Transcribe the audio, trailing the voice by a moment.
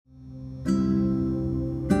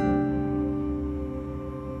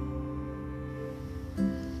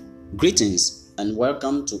Greetings and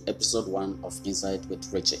welcome to episode 1 of Insight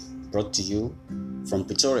with Richard, brought to you from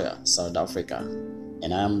Pretoria, South Africa,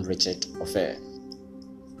 and I am Richard Ofer.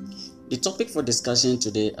 The topic for discussion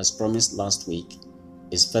today, as promised last week,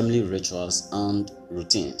 is family rituals and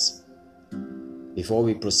routines. Before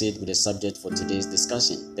we proceed with the subject for today's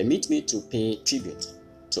discussion, permit me to pay tribute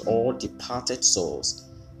to all departed souls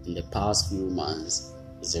in the past few months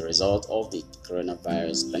as a result of the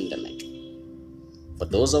coronavirus pandemic. For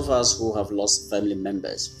those of us who have lost family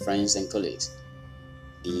members, friends, and colleagues,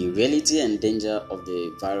 the reality and danger of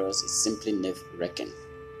the virus is simply nerve-wracking,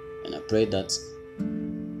 and I pray that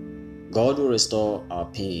God will restore our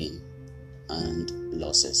pain and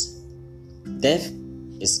losses. Death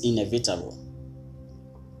is inevitable,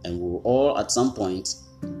 and we will all at some point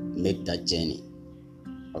make that journey.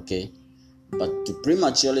 Okay? But to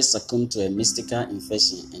prematurely succumb to a mystical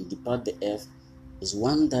infection and depart the earth is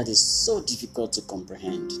one that is so difficult to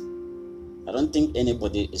comprehend. I don't think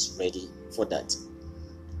anybody is ready for that.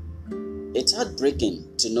 It's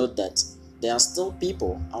heartbreaking to know that there are still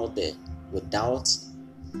people out there with doubts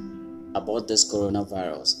about this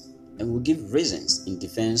coronavirus and will give reasons in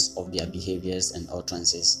defense of their behaviors and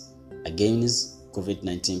utterances against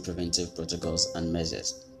COVID-19 preventive protocols and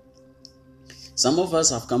measures. Some of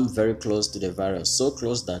us have come very close to the virus, so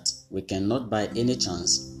close that we cannot by any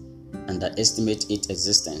chance underestimate its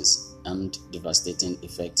existence and devastating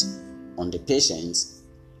effect on the patients,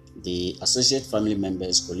 the associate family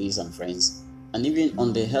members, colleagues and friends, and even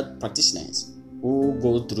on the health practitioners who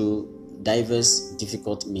go through diverse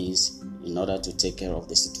difficult means in order to take care of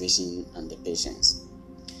the situation and the patients.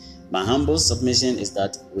 My humble submission is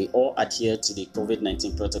that we all adhere to the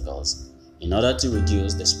COVID-19 protocols in order to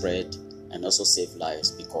reduce the spread and also save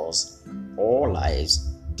lives, because all lives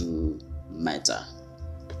do matter.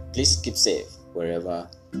 Please keep safe wherever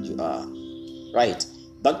you are. Right,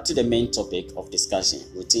 back to the main topic of discussion,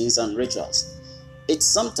 routines and rituals. It's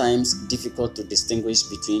sometimes difficult to distinguish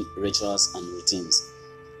between rituals and routines.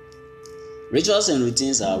 Rituals and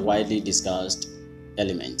routines are widely discussed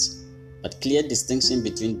elements, but clear distinction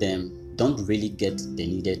between them don't really get the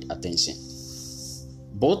needed attention.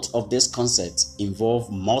 Both of these concepts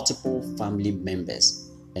involve multiple family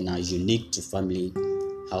members and are unique to family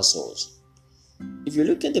households. If you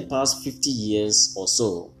look at the past 50 years or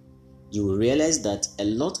so, you will realize that a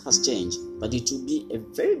lot has changed, but it would be a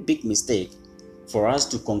very big mistake for us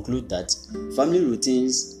to conclude that family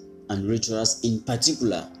routines and rituals in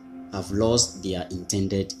particular have lost their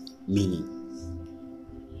intended meaning.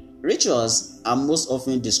 Rituals are most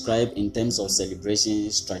often described in terms of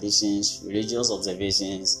celebrations, traditions, religious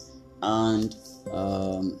observations, and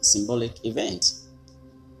symbolic events.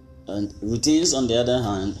 And routines, on the other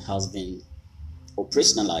hand, has been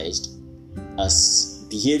operationalized as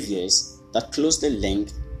behaviors that are closely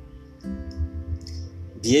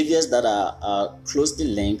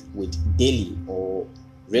linked with daily or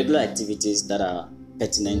regular activities that are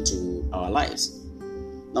pertinent to our lives.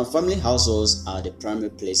 Now, family households are the primary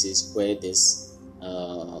places where these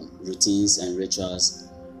routines and rituals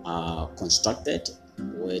are constructed,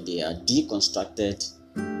 where they are deconstructed,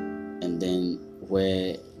 and then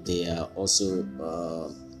where they are also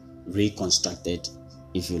reconstructed,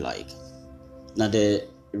 if you like. Now, the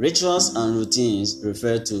rituals and routines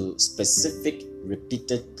refer to specific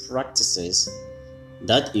repeated practices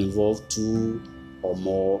that involve two or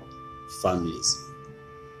more families.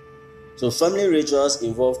 So family rituals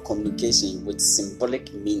involve communication with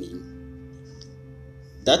symbolic meaning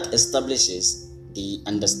that establishes the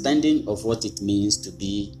understanding of what it means to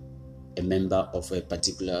be a member of a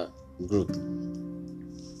particular group.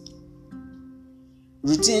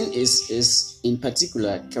 Routine is in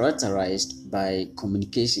particular characterized by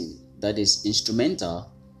communication that is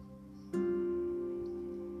instrumental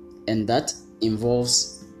and that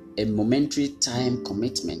involves a momentary time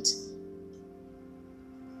commitment,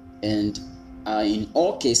 and are in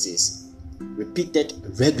all cases repeated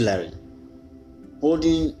regularly,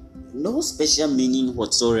 holding no special meaning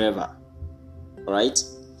whatsoever. Alright?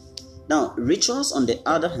 Now, rituals, on the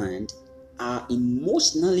other hand, are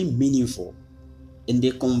emotionally meaningful, and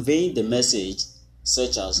they convey the message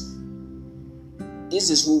such as,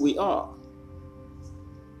 this is who we are.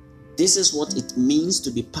 This is what it means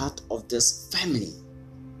to be part of this family.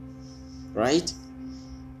 Right?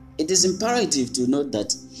 It is imperative to note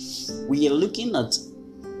that we are looking at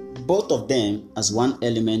both of them as one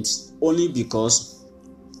element only because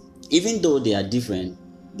even though they are different,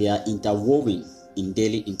 they are interwoven in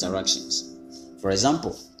daily interactions. For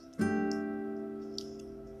example,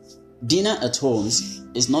 dinner at homes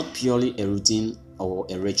is not purely a routine or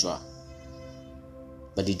a ritual,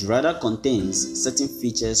 but it rather contains certain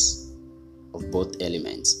features of both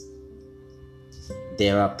elements.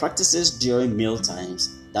 There are practices during meal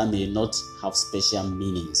times that may not have special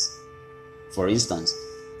meanings. For instance,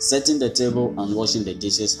 setting the table and washing the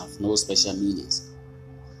dishes have no special meanings.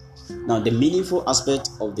 Now, the meaningful aspect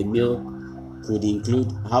of the meal could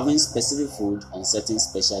include having specific food on certain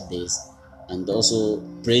special days and also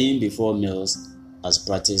praying before meals as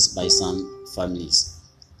practiced by some families.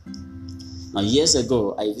 Now, years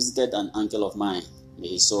ago, I visited an uncle of mine, may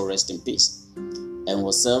his soul rest in peace, and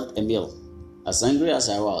was served a meal. As hungry as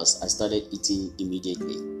I was, I started eating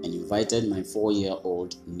immediately and invited my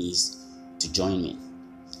 4-year-old niece to join me.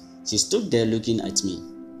 She stood there looking at me.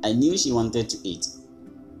 I knew she wanted to eat,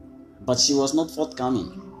 but she was not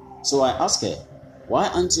forthcoming. So I asked her, "Why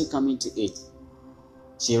aren't you coming to eat?"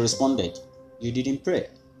 She responded, "You didn't pray."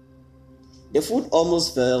 The food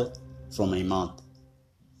almost fell from my mouth.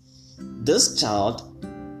 This child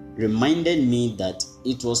reminded me that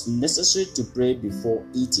it was necessary to pray before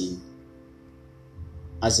eating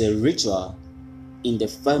as a ritual in the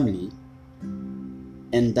family,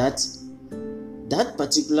 and that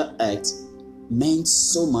particular act meant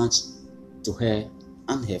so much to her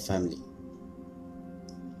and her family.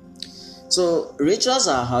 So rituals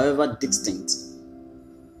are, however, distinct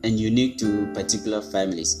and unique to particular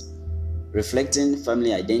families, reflecting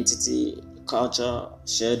family identity, culture,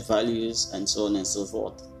 shared values, and so on and so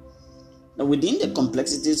forth. Now, within the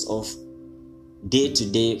complexities of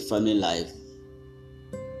day-to-day family life,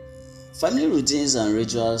 family routines and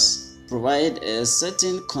rituals provide a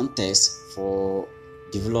certain context for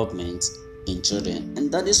development in children, and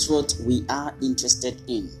that is what we are interested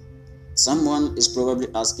in. Someone is probably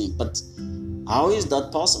asking, but how is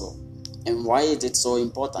that possible? And why is it so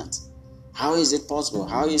important? How is it possible?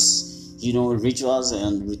 How is, rituals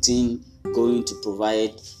and routine going to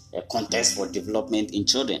provide a context for development in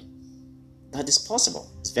children? That is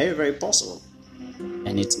possible. It's very, very possible.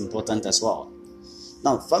 And it's important as well.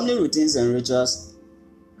 Now, family routines and rituals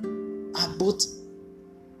are both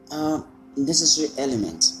necessary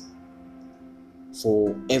elements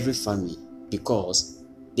for every family because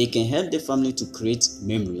they can help the family to create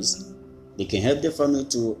memories. They can help the family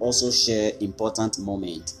to also share important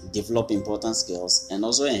moments, develop important skills, and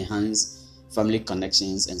also enhance family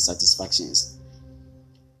connections and satisfactions.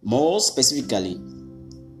 More specifically,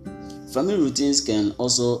 family routines can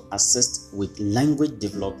also assist with language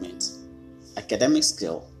development, academic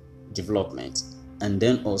skill development, and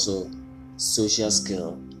then also social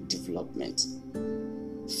skill development.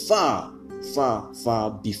 Far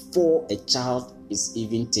before a child is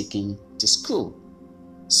even taken to school.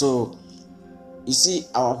 So, you see,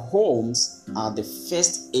 our homes are the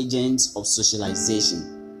first agents of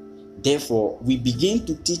socialization. Therefore, we begin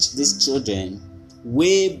to teach these children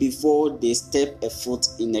way before they step a foot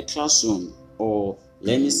in a classroom, or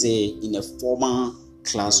let me say in a formal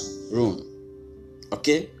classroom.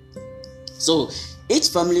 Okay? So, each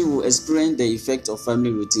family will experience the effect of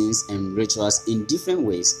family routines and rituals in different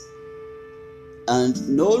ways. And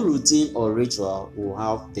no routine or ritual will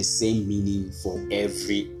have the same meaning for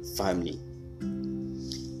every family.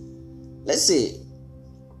 Let's say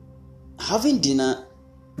having dinner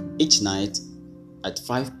each night at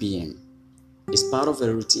 5 p.m. is part of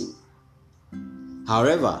a routine.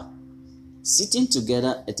 However, sitting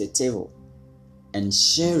together at a table and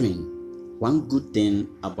sharing one good thing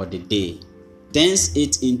about the day turns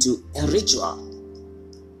it into a ritual.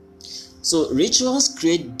 So rituals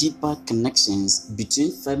create deeper connections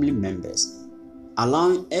between family members,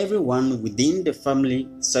 allowing everyone within the family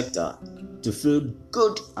sector to feel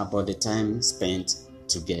good about the time spent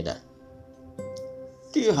together.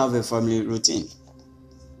 Do you have a family routine?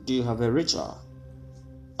 Do you have a ritual?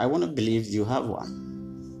 I want to believe you have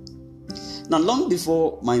one. Now, long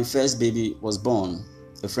before my first baby was born,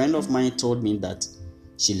 a friend of mine told me that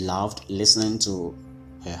she loved listening to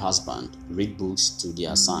her husband read books to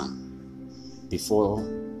their son before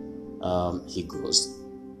he goes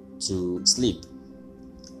to sleep.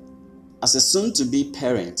 As a soon-to-be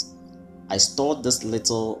parent, I stored this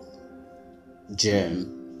little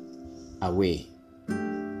gem away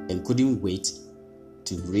and couldn't wait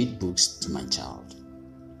to read books to my child.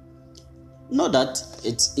 Not that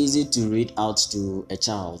it's easy to read out to a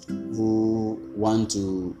child who wants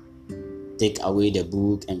to take away the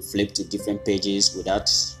book and flip to different pages without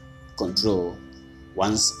control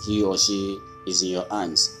once he or she is in your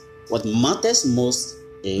hands. What matters most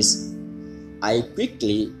is I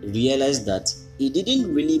quickly realized that it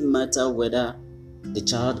didn't really matter whether the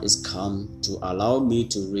child is calm to allow me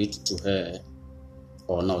to read to her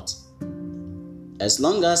or not. As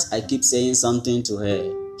long as I keep saying something to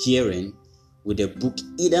her hearing with a book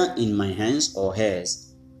either in my hands or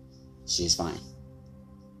hers, she's fine.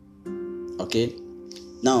 Okay,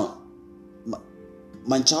 now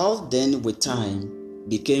my child then with time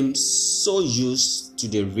became so used to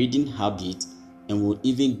the reading habit and would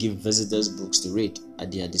even give visitors books to read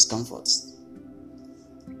at their discomforts.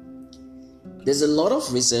 There's a lot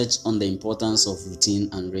of research on the importance of routine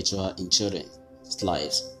and ritual in children's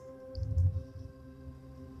lives.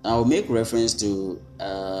 I'll make reference to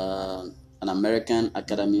an American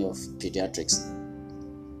Academy of Pediatrics,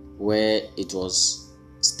 where it was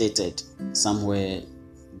stated somewhere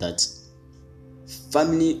that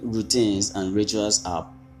family routines and rituals are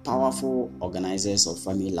powerful organizers of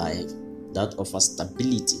family life that offer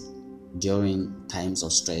stability during times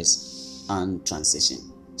of stress and transition.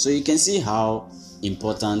 So you can see how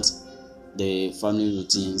important the family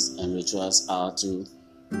routines and rituals are to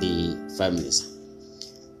the families.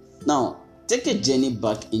 Now, take a journey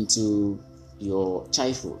back into your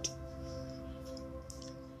childhood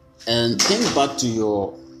and think back to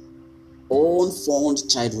your own fond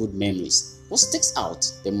childhood memories. What sticks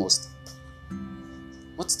out the most?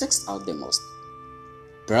 What sticks out the most?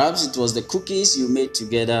 Perhaps it was the cookies you made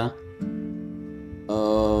together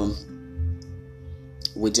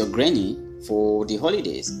with your granny for the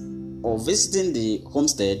holidays, or visiting the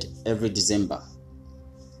homestead every December.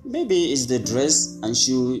 Maybe it's the dress and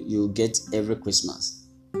shoe you get every Christmas.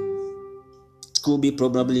 It could be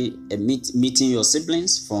probably a meeting your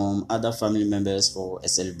siblings from other family members for a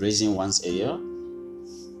celebration once a year.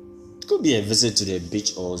 It could be a visit to the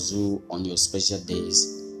beach or zoo on your special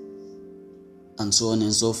days, and so on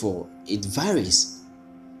and so forth. It varies,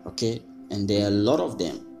 okay? And there are a lot of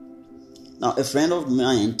them. Now, a friend of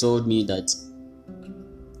mine told me that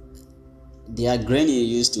their granny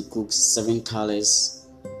used to cook 7 colors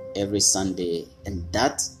every Sunday, and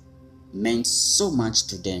that meant so much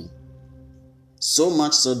to them. So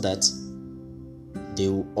much so that they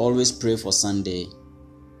will always pray for Sunday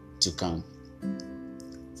to come.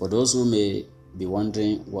 For those who may be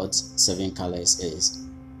wondering what 7 colors is,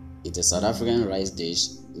 it's a South African rice dish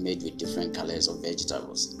made with different colors of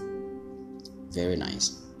vegetables. Very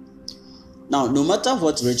nice. Now, no matter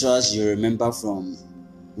what rituals you remember from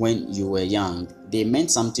when you were young, they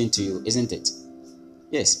meant something to you, isn't it?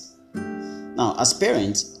 Yes. Now, as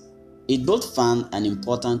parents, it's both fun and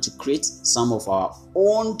important to create some of our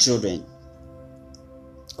own children.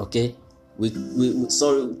 Okay,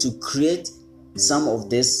 to create some of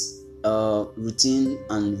this routine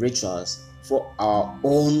and rituals for our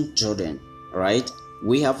own children. Right?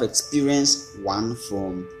 We have experienced one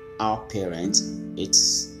from our parents.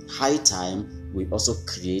 It's high time we also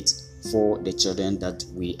create for the children that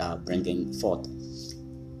we are bringing forth.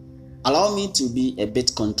 Allow me to be a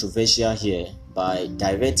bit controversial here by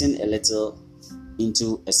diverting a little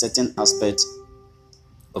into a certain aspect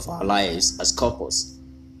of our lives as couples,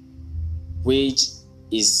 which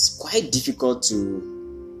is quite difficult to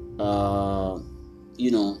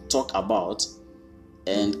talk about,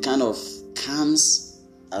 and kind of comes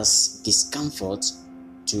as discomfort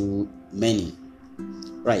to many.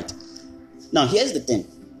 Right. Now, here's the thing.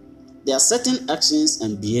 There are certain actions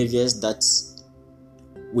and behaviors that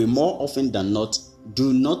we more often than not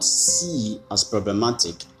do not see as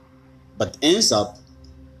problematic, but ends up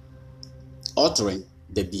altering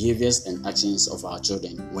the behaviors and actions of our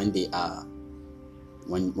children when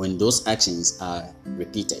those actions are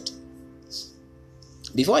repeated.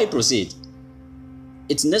 Before I proceed,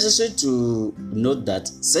 it's necessary to note that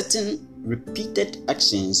certain repeated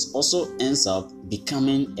actions also ends up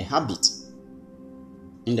becoming a habit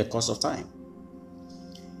in the course of time.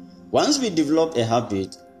 Once we develop a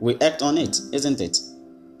habit, we act on it, isn't it?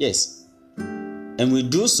 Yes. And we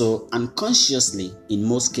do so unconsciously in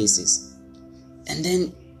most cases. And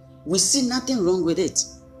then we see nothing wrong with it.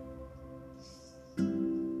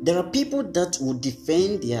 There are people that will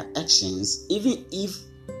defend their actions even if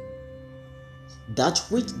that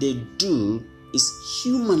which they do is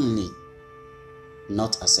humanly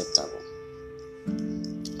not acceptable.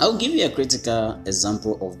 I'll give you a critical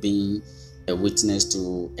example of being a witness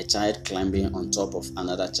to a child climbing on top of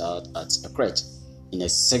another child at a crèche in a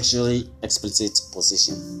sexually explicit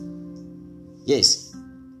position. Yes,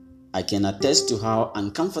 I can attest to how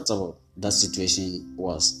uncomfortable that situation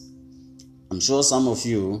was. I'm sure some of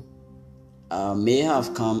you may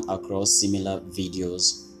have come across similar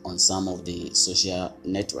videos on some of the social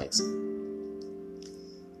networks.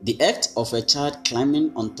 The act of a child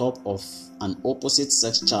climbing on top of an opposite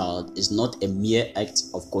sex child is not a mere act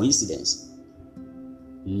of coincidence,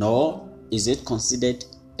 nor is it considered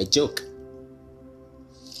a joke.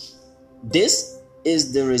 This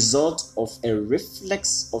is the result of a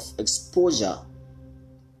reflex of exposure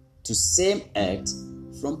to same act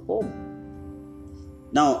from home.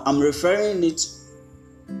 Now, I'm referring it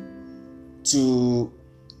to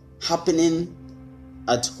happening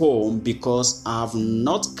at home because I have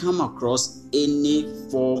not come across any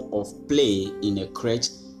form of play in a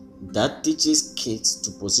crèche that teaches kids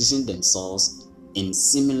to position themselves in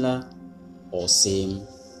similar or same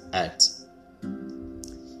act.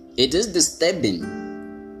 It is disturbing.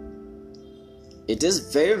 It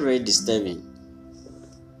is very, very disturbing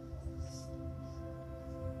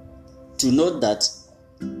to note that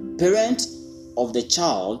parent of the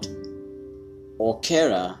child or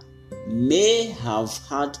carer may have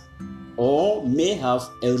had or may have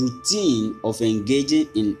a routine of engaging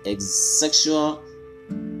in sexual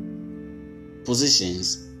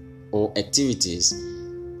positions or activities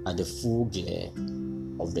at the full glare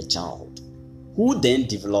of the child, who then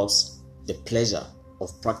develops the pleasure of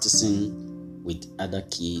practicing with other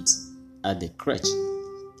kids at the crèche.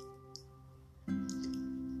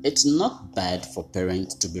 It's not bad for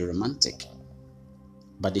parents to be romantic,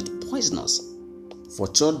 but it's poisonous for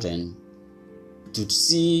children to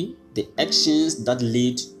see the actions that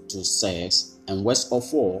lead to sex, and worst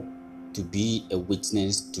of all, to be a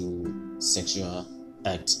witness to sexual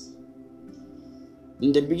acts.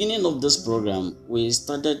 In the beginning of this program, we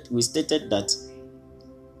stated that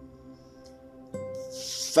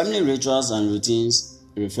family rituals and routines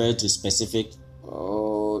refer to specific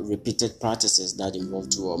or repeated practices that involve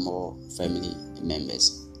two or more family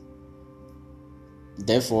members.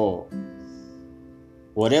 Therefore,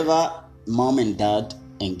 whatever mom and dad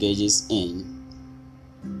engages in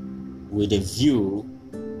with a view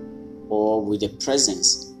or with the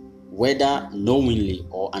presence, whether knowingly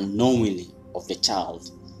or unknowingly, of the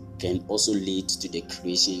child, can also lead to the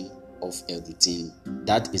creation of a routine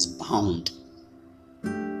that is bound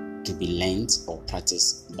to be learned or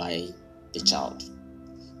practiced by the child.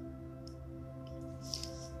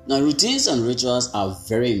 Now, routines and rituals are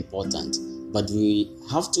very important, but we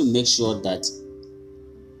have to make sure that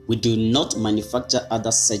we do not manufacture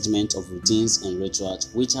other segments of routines and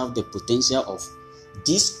rituals which have the potential of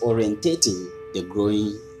disorientating the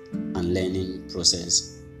growing and learning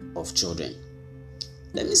process of children.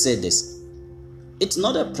 Let me say this. It's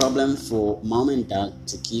not a problem for mom and dad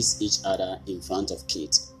to kiss each other in front of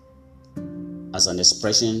kids as an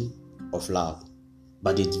expression of love,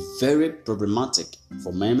 but it's very problematic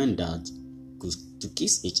for mom and dad to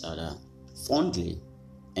kiss each other fondly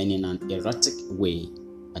and in an erratic way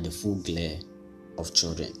at the full glare of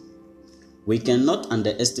children. We cannot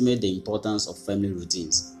underestimate the importance of family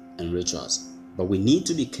routines and rituals, but we need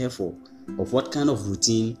to be careful of what kind of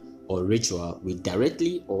routine or ritual we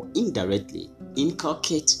directly or indirectly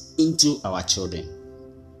inculcate into our children.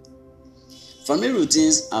 Family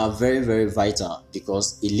routines are very, very vital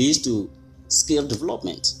because it leads to skill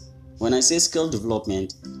development. When I say skill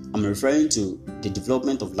development, I'm referring to the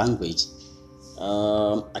development of language,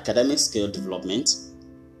 academic skill development,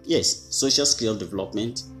 social skill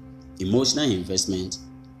development, emotional investment,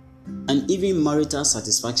 and even marital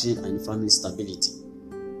satisfaction and family stability.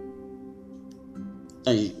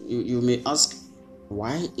 And you may ask,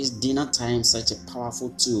 why is dinner time such a powerful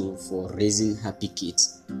tool for raising happy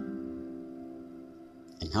kids?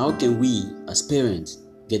 And how can we as parents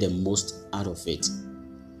get the most out of it?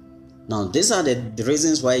 Now, these are the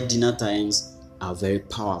reasons why dinner times are very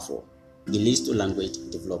powerful. It leads to language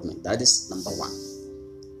development. That is number one.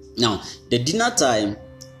 Now, the dinner time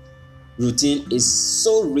routine is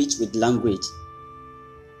so rich with language,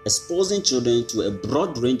 exposing children to a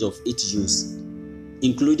broad range of its use,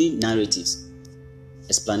 including narratives,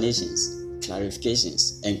 explanations,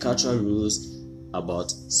 clarifications, and cultural rules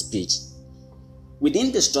about speech.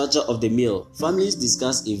 Within the structure of the meal, families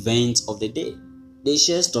discuss events of the day. They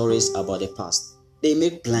share stories about the past. They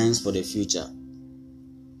make plans for the future.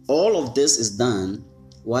 All of this is done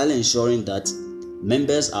while ensuring that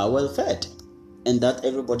members are well fed and that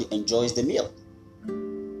everybody enjoys the meal.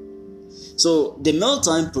 So the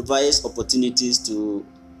mealtime provides opportunities to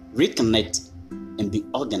reconnect and be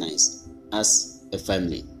organized as a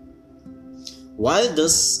family. While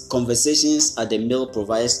these conversations at the meal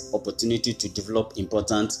provides opportunity to develop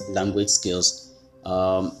important language skills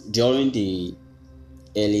during the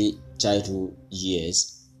early childhood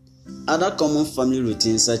years, other common family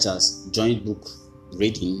routines such as joint book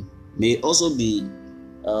reading may also be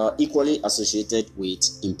equally associated with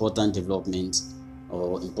important development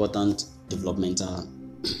or important developmental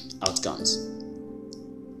outcomes.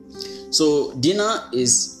 So dinner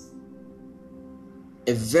is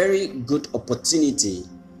a very good opportunity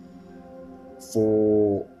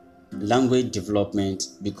for language development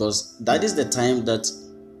because that is the time that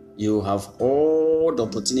You have all the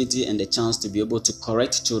opportunity and the chance to be able to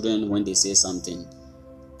correct children when they say something,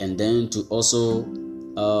 and then to also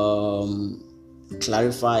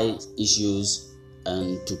clarify issues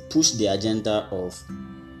and to push the agenda of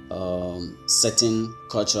certain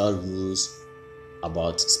cultural rules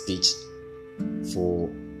about speech for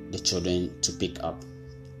the children to pick up.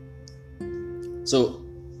 So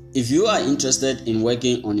if you are interested in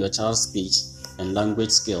working on your child's speech and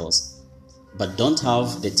language skills but don't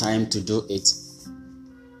have the time to do it,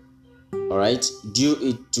 all right, due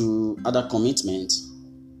it to other commitments,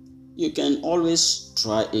 you can always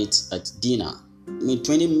try it at dinner.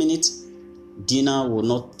 20 minutes dinner will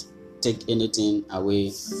not take anything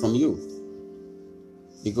away from you,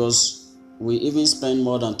 because we even spend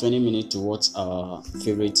more than 20 minutes to watch our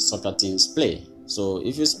favorite soccer teams play. So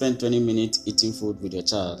if you spend 20 minutes eating food with your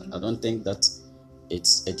child, I don't think that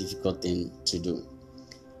it's a difficult thing to do.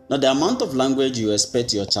 Now, the amount of language you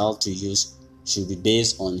expect your child to use should be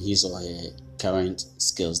based on his or her current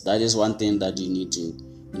skills. That is one thing that you need to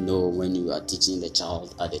know when you are teaching the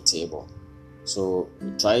child at the table. So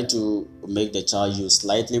try to make the child use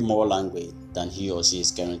slightly more language than he or she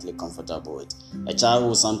is currently comfortable with. A child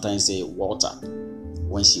will sometimes say water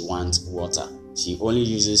when she wants water. She only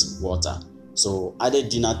uses water. So at the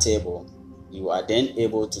dinner table, you are then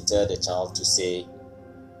able to tell the child to say,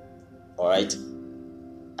 all right,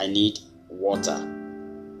 I need water.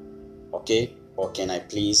 Okay? Or can I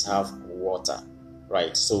please have water?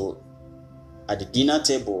 Right. So at the dinner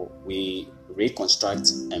table, we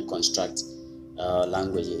reconstruct and construct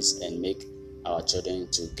languages and make our children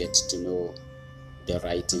to get to know the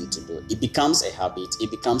right thing to do. It becomes a habit, it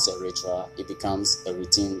becomes a ritual, it becomes a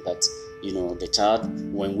routine that, the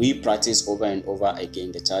child, when we practice over and over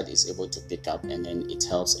again, the child is able to pick up, and then it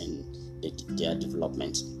helps in their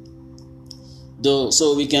development.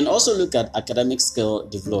 So we can also look at academic skill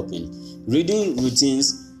development. Reading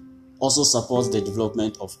routines also supports the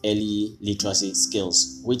development of early literacy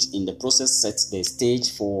skills, which in the process sets the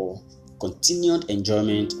stage for continued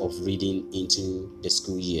enjoyment of reading into the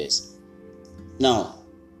school years. Now,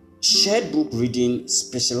 shared book reading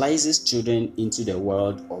specializes children into the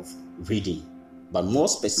world of reading, but more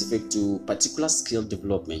specific to particular skill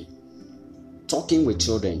development. Talking with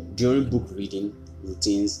children during book reading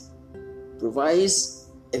routines provides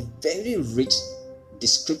a very rich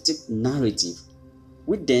descriptive narrative,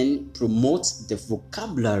 which then promotes the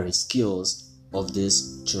vocabulary skills of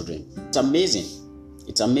these children. It's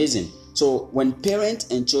amazing. So when parents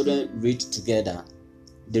and children read together,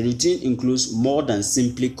 the routine includes more than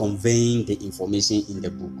simply conveying the information in the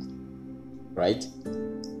book, right?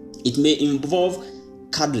 It may involve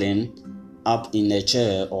cuddling up in a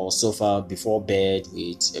chair or sofa before bed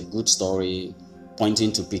with a good story,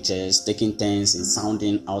 pointing to pictures, taking turns in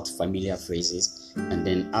sounding out familiar phrases, and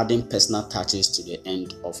then adding personal touches to the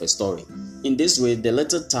end of a story. In this way, the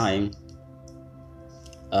little time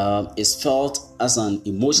is felt as an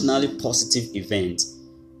emotionally positive event,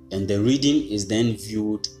 and the reading is then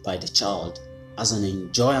viewed by the child as an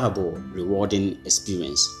enjoyable, rewarding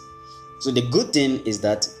experience. So the good thing is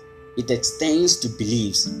that it extends to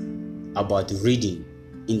beliefs about reading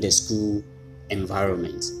in the school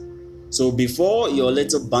environment. So before your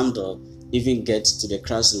little bundle even gets to the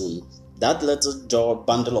classroom, that little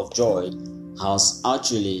bundle of joy has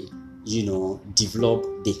actually,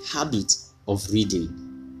 developed the habit of reading.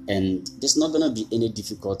 And there's not going to be any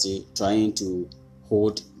difficulty trying to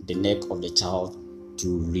hold the neck of the child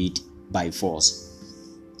to read by force.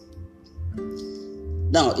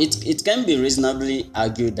 Now, it can be reasonably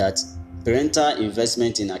argued that parental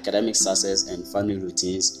investment in academic success and family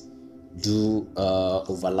routines do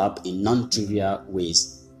overlap in non-trivial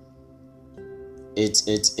ways.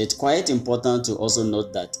 It's quite important to also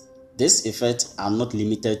note that these effects are not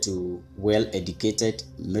limited to well-educated,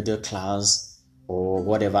 middle class, or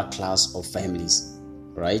whatever class of families,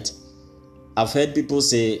 right? I've heard people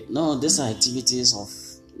say, no, these are activities of,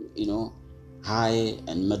 high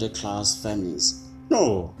and middle class families.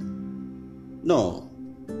 No.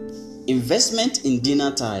 Investment in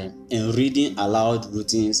dinner time and reading aloud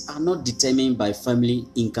routines are not determined by family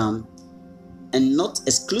income and not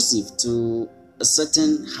exclusive to a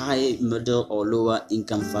certain high, middle, or lower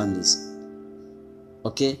income families.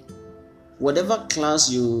 Okay? Whatever class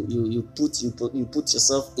you put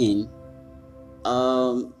yourself in,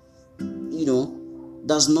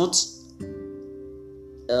 does not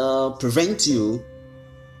prevent you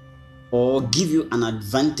or give you an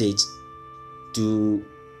advantage to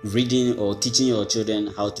reading or teaching your children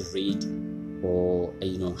how to read, or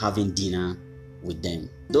having dinner with them.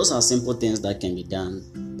 Those are simple things that can be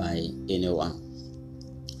done by anyone.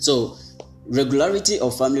 So Regularity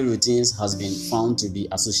of family routines has been found to be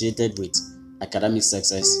associated with academic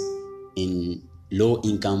success in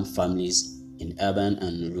low-income families in urban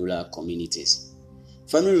and rural communities.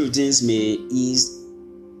 Family routines may ease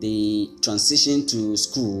the transition to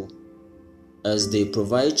school as they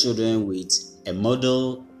provide children with a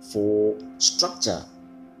model for structure,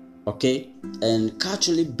 and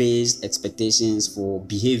culturally based expectations for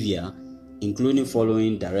behavior, including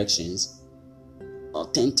following directions,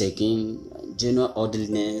 turn taking, general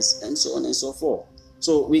orderliness, and so on and so forth.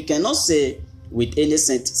 So we cannot say with any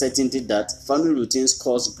certainty that family routines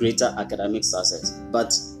cause greater academic success,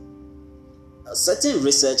 but certain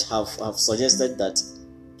research have suggested that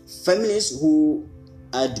families who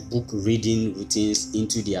add book reading routines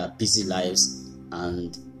into their busy lives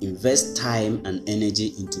and invest time and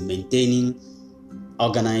energy into maintaining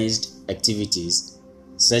organized activities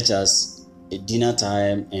such as a dinner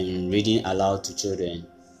time and reading aloud to children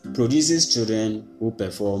produces children who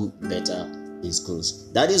perform better in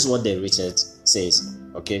schools. That is what the research says.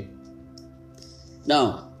 Okay.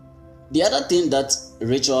 Now, the other thing that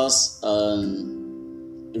rituals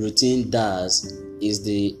routine does is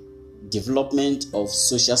the development of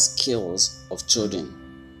social skills of children.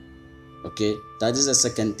 Okay, that is the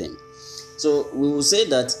second thing. So we will say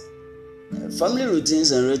that family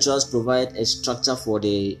routines and rituals provide a structure for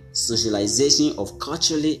the socialization of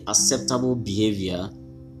culturally acceptable behavior,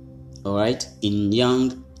 all right, in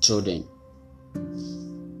young children.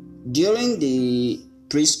 During the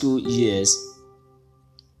preschool years,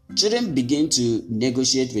 children begin to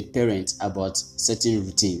negotiate with parents about certain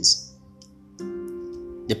routines.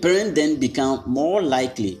 The parent then become more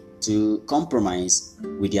likely to compromise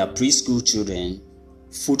with their preschool children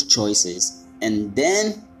food choices, and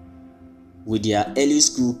then with their early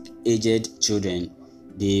school aged children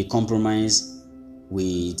they compromise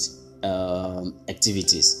with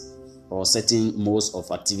activities or certain modes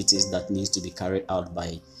of activities that needs to be carried out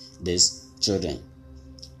by these children.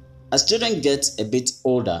 As children get a bit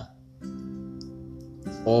older,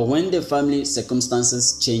 or when the family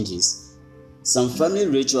circumstances changes, some family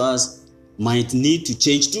rituals might need to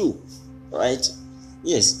change too, right?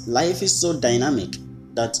 Yes, life is so dynamic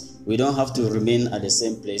that we don't have to remain at the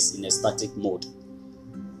same place in a static mode.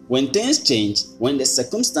 When things change, when the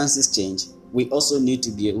circumstances change, we also need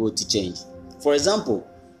to be able to change. For example,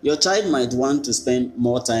 your child might want to spend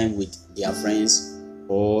more time with their friends,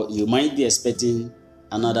 or you might be expecting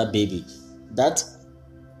another baby.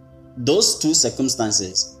 Those two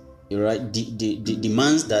circumstances, right,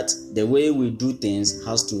 demands that the way we do things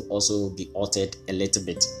has to also be altered a little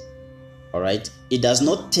bit. All right, it does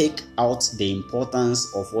not take out the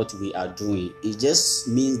importance of what we are doing. It just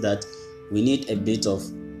means that we need a bit of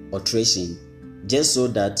alteration just so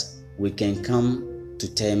that we can come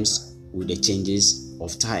to terms with the changes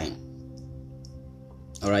of time.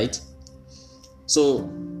 All right, so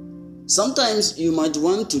sometimes you might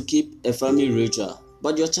want to keep a family ritual,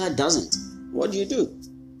 but your child doesn't. What do?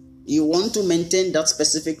 You want to maintain that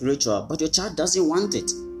specific ritual, but your child doesn't want it.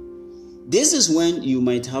 This is when you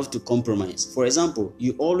might have to compromise. For example,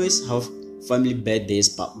 you always have family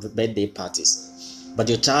birthday parties, but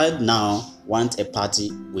your child now wants a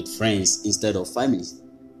party with friends instead of family.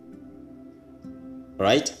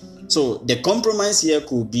 Right? So the compromise here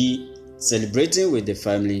could be celebrating with the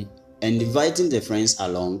family and inviting the friends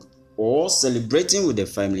along, or celebrating with the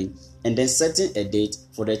family and then setting a date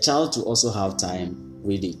for the child to also have time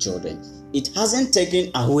with the children. It hasn't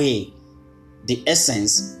taken away the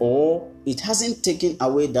essence, or it hasn't taken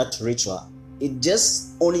away that ritual. It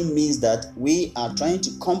just only means that we are trying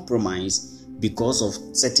to compromise because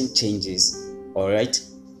of certain changes, all right,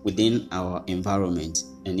 within our environment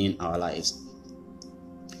and in our lives.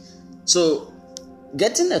 So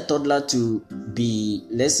getting a toddler to be,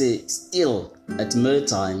 let's say, still at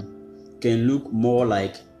mealtime can look more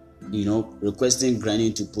like, requesting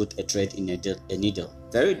granny to put a thread in a needle.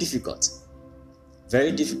 Very difficult.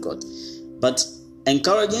 But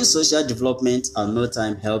encouraging social development at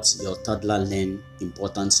mealtime helps your toddler learn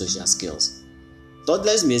important social skills.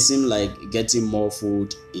 Toddlers may seem like getting more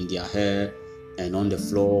food in their hair and on the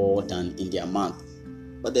floor than in their mouth,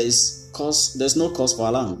 but there's no cause for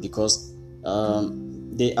alarm, because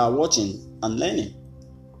they are watching and learning.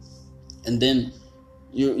 And then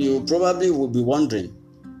you probably will be wondering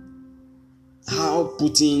how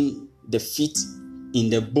putting the feet in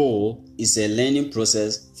the bowl is a learning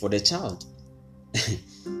process for the child.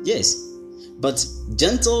 Yes, but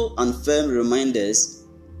gentle and firm reminders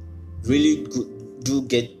really do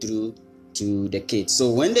get through to the kid.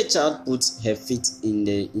 So when the child puts her feet in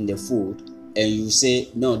the food and you say,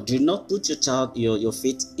 no, do not put your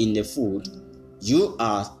feet in the food, you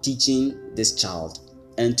are teaching this child,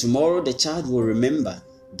 and tomorrow the child will remember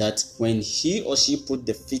that when he or she put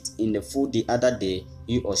the feet in the food the other day,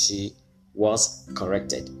 he or she was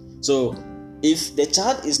corrected. So if the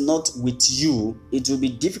child is not with you, it will be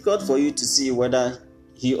difficult for you to see whether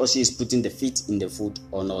he or she is putting the feet in the food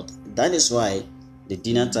or not. That is why the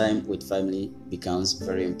dinner time with family becomes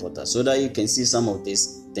very important, so that you can see some of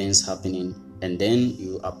these things happening and then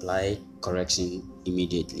you apply correction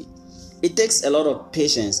immediately. It takes a lot of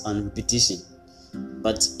patience and repetition,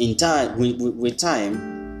 but in time, with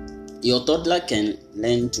time, your toddler can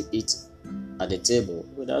learn to eat at the table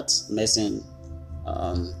without messing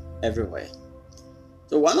everywhere.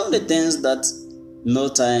 So one of the things that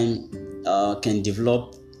mealtime can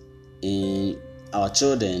develop in our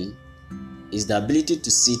children is the ability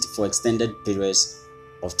to sit for extended periods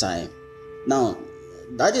of time. Now,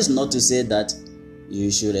 that is not to say that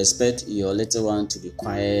you should expect your little one to be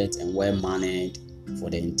quiet and well-mannered for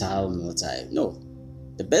the entire mealtime. No.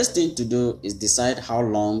 The best thing to do is decide how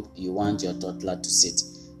long you want your toddler to sit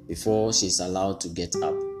before she's allowed to get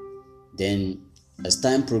up. Then, as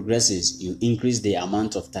time progresses, you increase the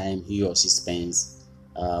amount of time he or she spends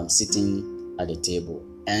sitting at the table,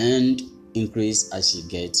 and increase as she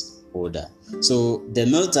gets older. So the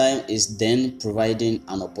mealtime is then providing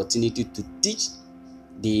an opportunity to teach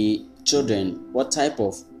the children what type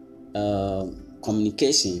of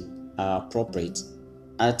communication are appropriate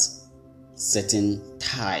at certain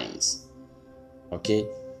times. Okay,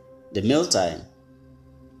 the mealtime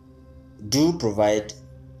do provide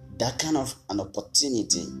that kind of an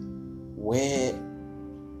opportunity where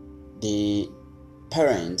the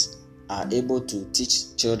parents are able to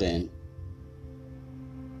teach children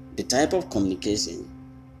the type of communication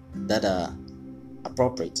that are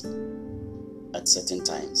appropriate at certain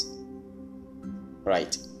times.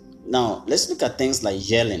 Right. Now, let's look at things like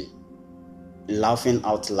yelling, laughing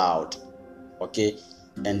out loud, okay,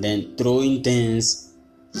 and then throwing things,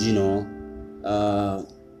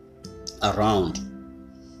 around.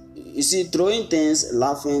 You see, throwing things,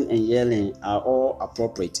 laughing, and yelling are all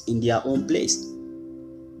appropriate in their own place.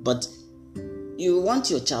 But you want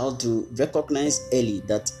your child to recognize early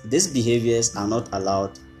that these behaviors are not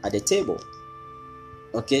allowed at the table.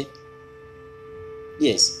 Okay?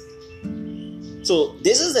 Yes. So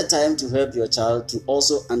this is the time to help your child to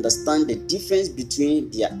also understand the difference between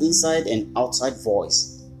their inside and outside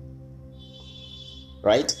voice.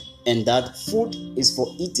 Right? And that food is for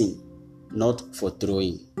eating, not for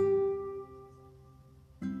throwing.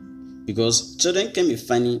 Because children can be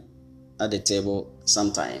funny at the table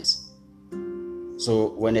sometimes. So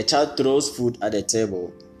when a child throws food at the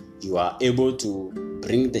table, you are able to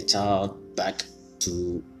bring the child back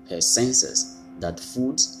to her senses that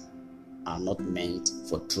foods are not meant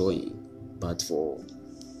for throwing, but for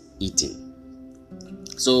eating.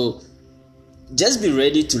 So just be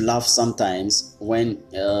ready to laugh sometimes when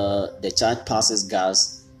the child passes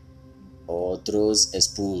gas or throws a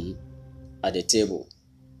spoon at the table,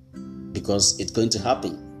 because it's going to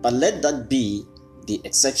happen. But let that be the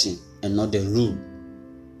exception and not the rule.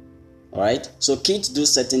 Alright? So kids do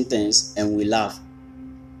certain things and we laugh.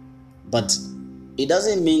 But it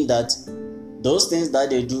doesn't mean that those things that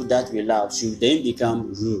they do that we laugh should then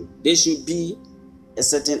become rule. They should be a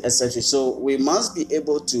certain exception. So we must be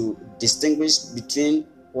able to distinguish between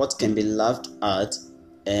what can be laughed at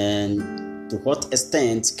and to what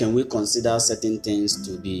extent can we consider certain things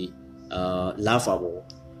to be laughable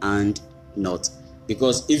and not.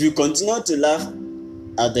 Because if you continue to laugh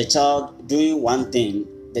at the child doing one thing,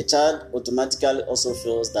 the child automatically also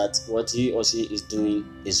feels that what he or she is doing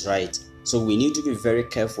is right. So we need to be very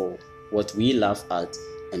careful what we laugh at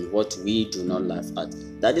and what we do not laugh at.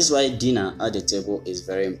 That is why dinner at the table is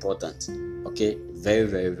very important. Okay, very,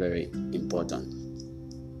 very, very important.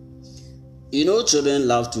 Children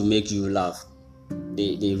love to make you laugh.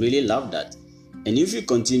 They really love that. And if you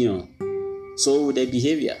continue, so will their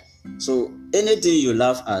behavior. So anything you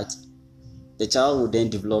laugh at, the child will then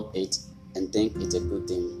develop it and think it's a good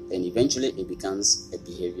thing. And eventually it becomes a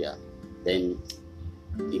behavior. Then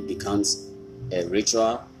it becomes a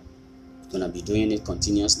ritual. It's going to be doing it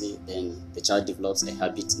continuously. Then the child develops a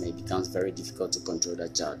habit and it becomes very difficult to control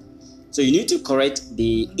that child. So you need to correct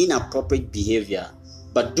the inappropriate behavior,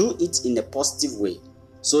 but do it in a positive way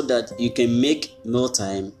so that you can make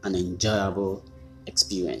mealtime an enjoyable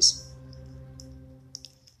experience.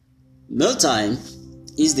 Mealtime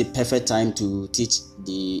is the perfect time to teach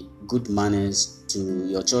the good manners to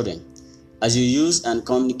your children. As you use and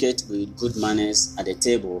communicate with good manners at the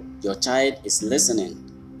table, your child is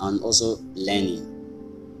listening and also learning.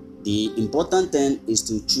 The important thing is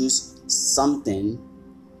to choose something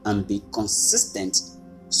and be consistent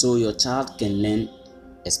so your child can learn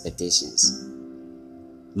expectations.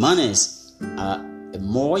 Manners are a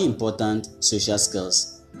more important social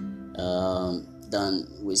skills than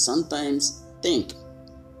we sometimes think,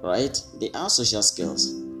 right? They are social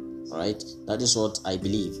skills, right? That is what I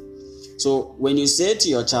believe. So when you say to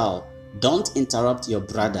your child, don't interrupt your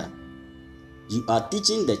brother, you are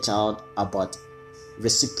teaching the child about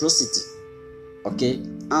reciprocity, okay,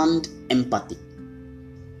 and empathy,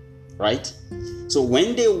 right? So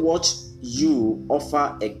when they watch you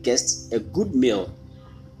offer a guest a good meal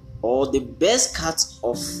or the best cut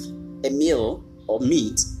of a meal or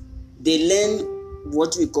meat, they learn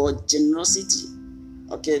what we call generosity.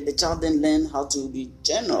 Okay, the child then learn how to be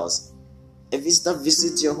generous. A visitor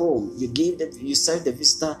visits your home, you serve the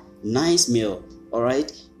visitor nice meal. All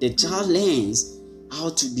right, the child learns how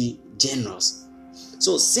to be generous.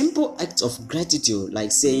 So simple acts of gratitude,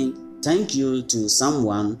 like saying thank you to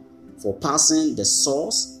someone for passing the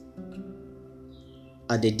sauce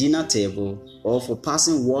at the dinner table or for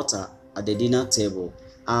passing water at the dinner table,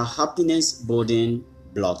 are happiness building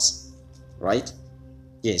blocks, right?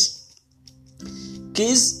 Yes.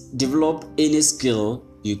 Kids develop any skill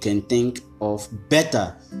you can think of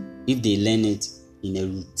better if they learn it in a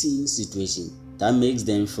routine situation that makes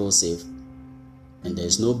them feel safe, and there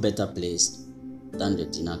is no better place than the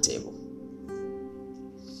dinner table.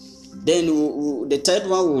 Then the third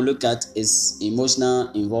one we'll look at is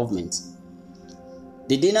emotional involvement.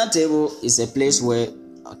 The dinner table is a place where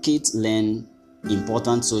kids learn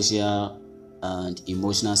important social and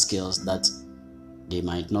emotional skills that they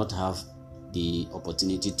might not have the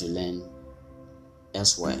opportunity to learn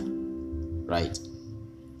elsewhere, right?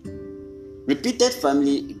 Repeated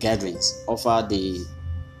family gatherings offer the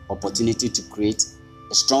opportunity to create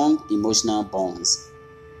strong emotional bonds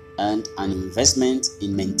and an investment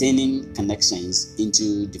in maintaining connections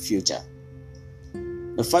into the future.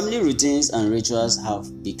 The family routines and rituals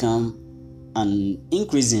have become an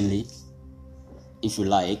increasingly, if you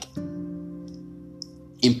like,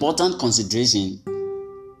 important consideration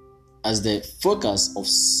as the focus of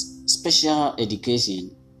special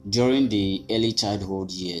education during the early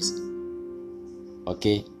childhood years,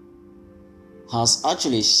 okay, has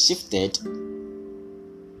actually shifted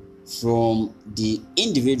from the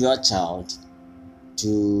individual child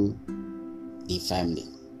to the family.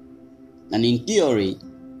 And in theory,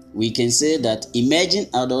 we can say that emerging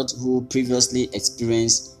adults who previously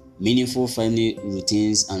experienced meaningful family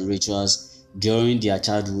routines and rituals during their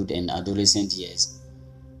childhood and adolescent years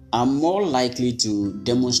are more likely to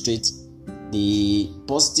demonstrate the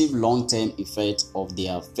positive long-term effect of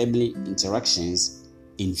their family interactions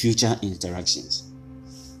in future interactions.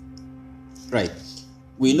 Right.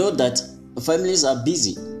 We know that families are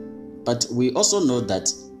busy, but we also know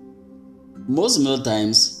that most meal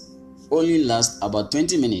times only last about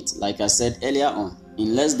 20 minutes, like I said earlier on,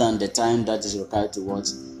 in less than the time that is required to watch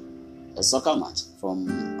a soccer match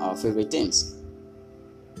from our favorite teams.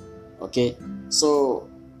 Okay, so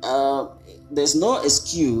there's no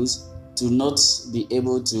excuse to not be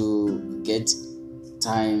able to get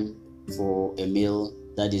time for a meal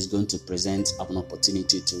that is going to present an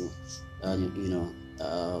opportunity to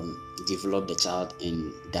develop the child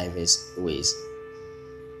in diverse ways.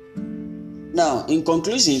 Now, in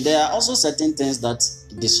conclusion, there are also certain things that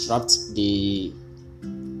disrupt the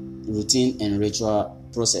routine and ritual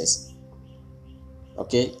process.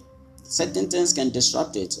 Okay, certain things can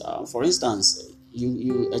disrupt it. For instance,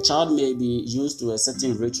 a child may be used to a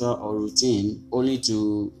certain ritual or routine only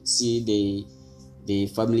to see the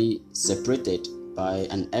family separated by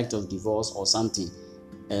an act of divorce or something,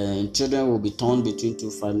 and children will be torn between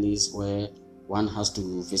two families where one has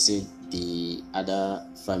to visit the other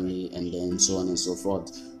family and then so on and so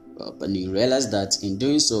forth. But you realize that in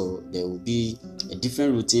doing so, there will be a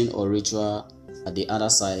different routine or ritual at the other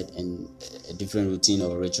side and a different routine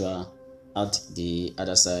or ritual at the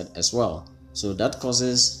other side as well. So that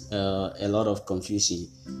causes a lot of confusion.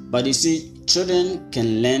 But you see, children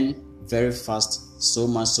can learn very fast, so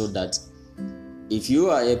much so that if you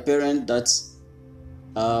are a parent that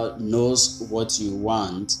knows what you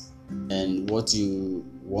want and what you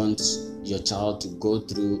want your child to go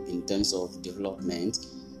through in terms of development,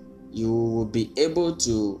 you will be able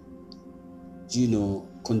to,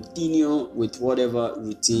 continue with whatever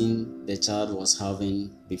routine the child was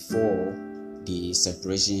having before the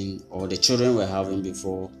separation, or the children were having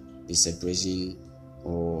before the separation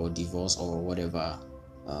or divorce or whatever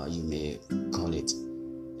you may call it.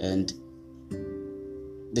 And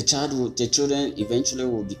the children eventually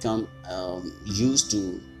will become used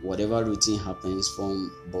to whatever routine happens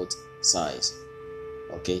from both sides.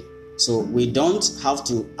 Okay, So we don't have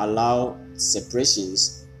to allow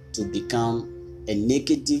separations to become a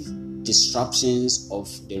negative disruptions of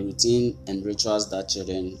the routine and rituals that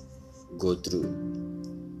children go through.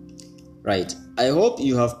 Right. I hope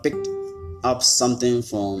you have picked up something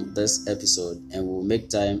from this episode, and we'll make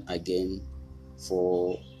time again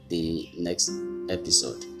for the next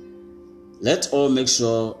episode. Let's all make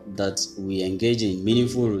sure that we engage in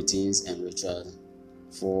meaningful routines and rituals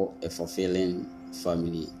for a fulfilling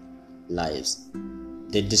family lives.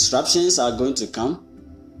 The disruptions are going to come.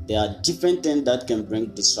 There are different things that can bring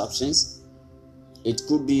disruptions. It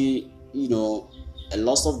could be, a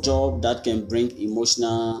loss of job that can bring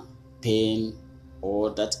emotional pain, or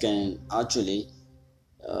that can actually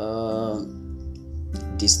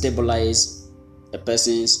destabilize a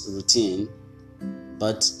person's routine.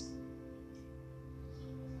 But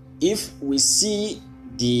if we see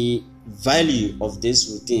the value of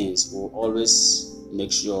these routines, we'll always make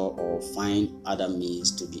sure or find other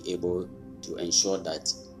means to be able to ensure that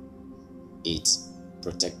it's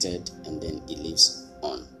protected and then it lives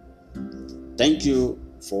on. Thank you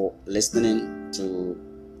for listening to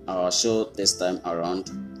our show this time around.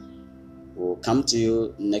 We'll come to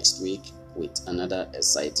you next week with another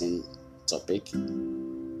exciting topic.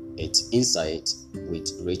 It's Insight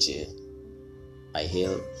with Rachel. I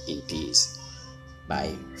hail in peace.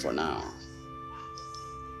 Bye for now.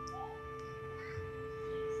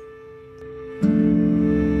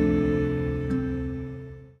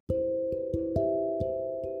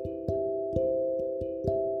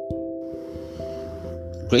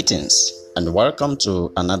 Greetings and welcome to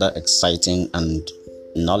another exciting and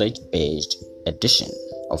knowledge-based edition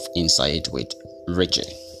of Insight with Richie.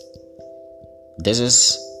 This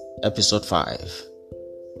is episode 5,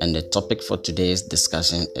 and the topic for today's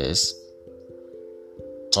discussion is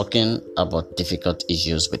talking about difficult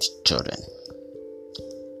issues with children.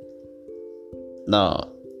 Now,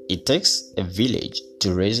 it takes a village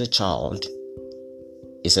to raise a child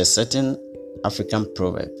is a certain African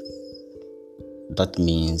proverb that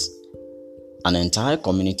means an entire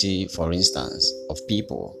community, for instance, of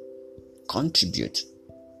people contribute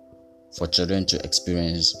for children to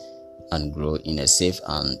experience and grow in a safe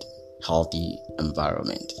and healthy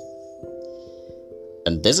environment.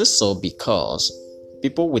 And this is so because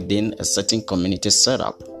people within a certain community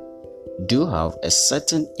setup do have a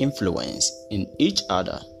certain influence in each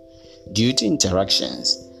other due to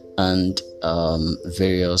interactions and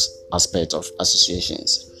various aspects of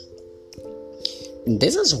associations.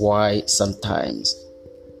 This is why sometimes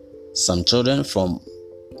some children from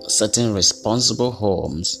certain responsible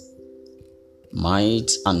homes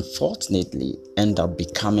might unfortunately end up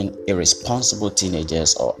becoming irresponsible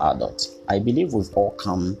teenagers or adults. I believe we've all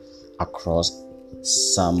come across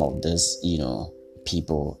some of these,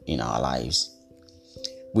 people in our lives.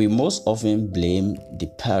 We most often blame the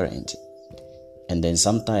parent and then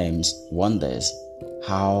sometimes wonders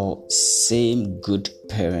how same good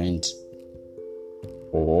parent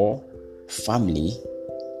or family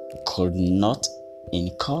could not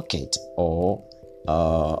inculcate or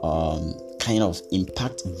kind of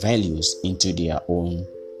impact values into their own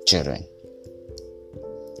children.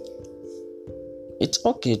 It's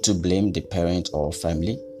okay to blame the parent or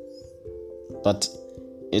family, but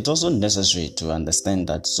it's also necessary to understand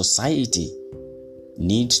that society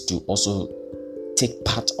needs to also take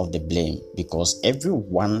part of the blame because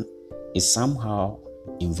everyone is somehow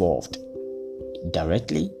involved,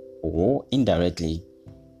 directly or indirectly,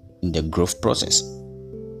 in the growth process.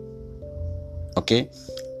 Okay,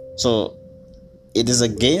 so it is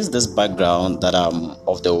against this background that I'm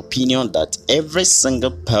of the opinion that every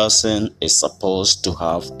single person is supposed to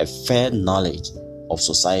have a fair knowledge of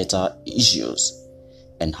societal issues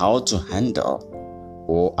and how to handle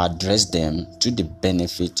or address them to the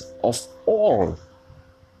benefit of all.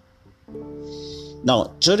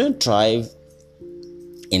 Now, children thrive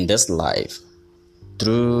in this life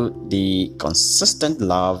through the consistent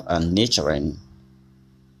love and nurturing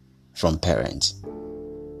from parents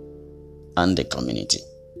and the community.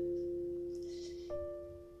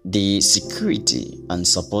 The security and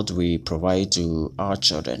support we provide to our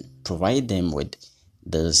children provide them with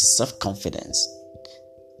the self-confidence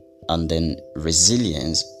and then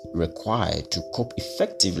resilience required to cope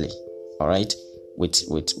effectively, with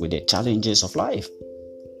the challenges of life.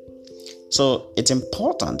 So it's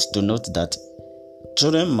important to note that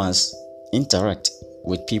children must interact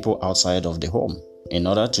with people outside of the home in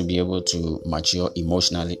order to be able to mature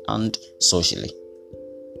emotionally and socially.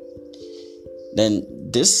 Then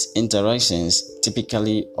these interactions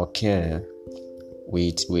typically occur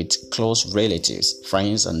with close relatives,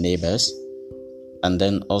 friends and neighbors, and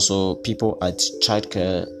then also people at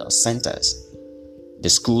childcare centers, the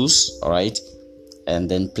schools, all right, and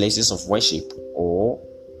then places of worship or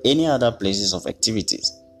any other places of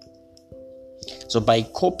activities. So by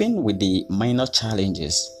coping with the minor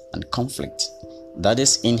challenges and conflict that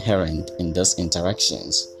is inherent in these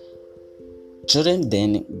interactions, children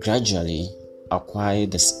then gradually acquire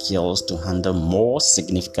the skills to handle more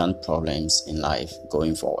significant problems in life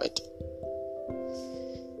going forward.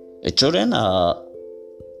 The children are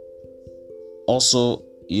also,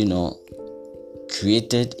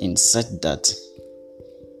 created in such that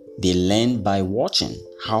they learn by watching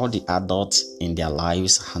how the adults in their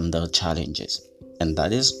lives handle challenges. And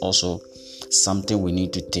that is also something we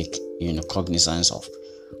need to take, cognizance of.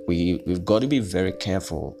 We've got to be very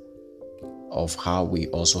careful of how we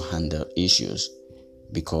also handle issues,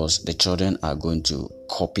 because the children are going to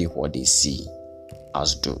copy what they see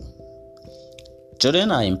us do.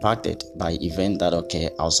 Children are impacted by events that occur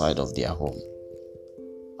outside of their home.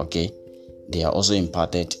 Okay, they are also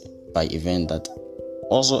impacted by events that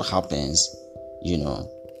also happens,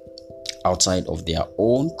 outside of their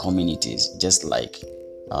own communities, just like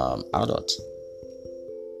adults.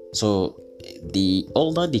 So the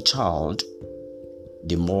older the child,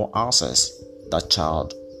 the more access that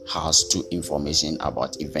child has to information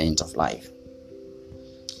about events of life.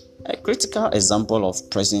 A critical example of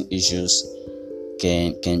pressing issues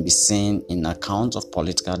can be seen in account of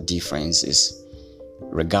political differences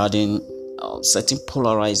regarding certain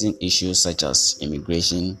polarizing issues such as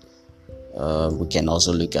immigration. We can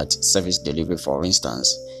also look at service delivery, for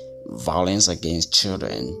instance, violence against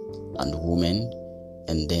children and women,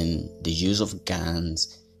 and then the use of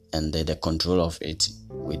guns and the control of it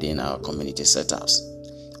within our community setups.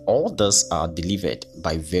 All these are delivered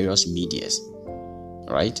by various medias,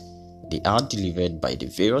 right? They are delivered by the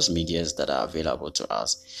various medias that are available to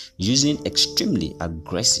us, using extremely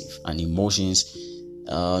aggressive and emotions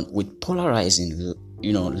with polarizing,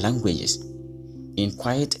 languages in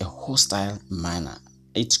quite a hostile manner.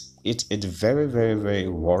 It's very, very, very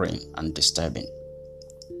worrying and disturbing.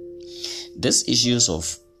 These issues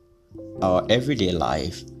of our everyday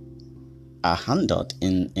life are handled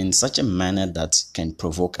in such a manner that can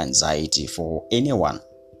provoke anxiety for anyone,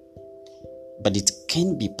 but it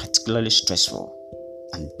can be particularly stressful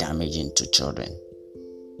and damaging to children.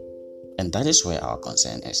 And that is where our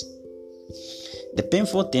concern is. The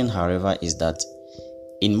painful thing, however, is that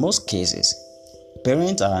in most cases,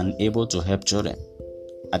 parents are unable to help children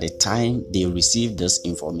at the time they receive this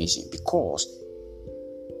information, because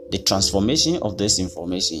the transformation of this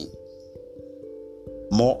information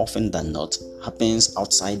more often than not happens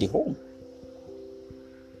outside the home.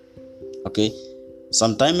 Okay,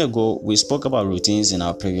 some time ago we spoke about routines in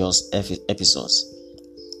our previous episodes.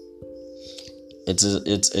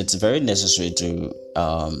 It's very necessary to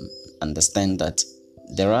understand that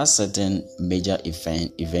there are certain major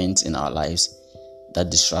events in our lives that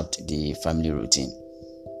disrupt the family routine,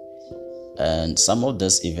 and some of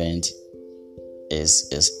this event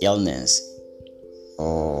is illness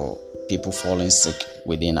or people falling sick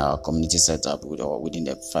within our community setup or within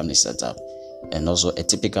the family setup, and also a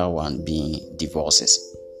typical one being divorces.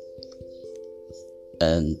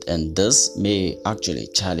 And this may actually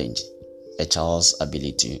challenge a child's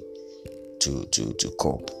ability to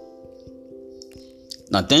cope.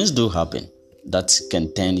 Now, things do happen that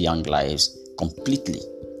can turn young lives completely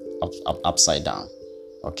upside down.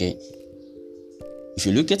 Okay, if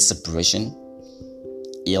you look at separation,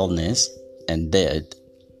 illness, and death,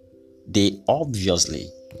 they obviously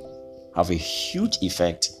have a huge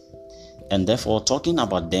effect, and therefore talking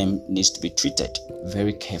about them needs to be treated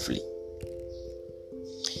very carefully.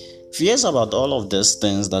 Fears about all of these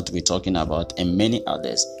things that we're talking about and many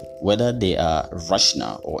others, whether they are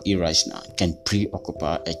rational or irrational, can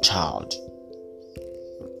preoccupy a child.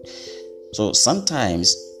 So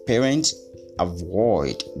sometimes parents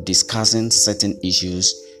avoid discussing certain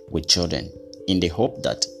issues with children in the hope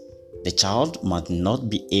that the child might not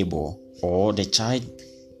be able, or the child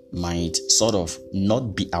might sort of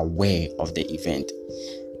not be aware of the event.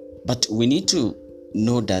 But we need to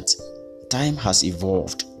know that time has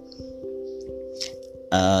evolved,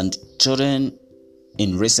 and children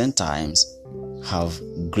in recent times have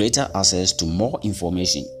greater access to more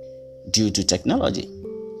information due to technology.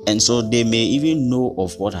 And so they may even know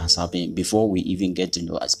of what has happened before we even get to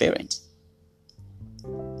know as parents.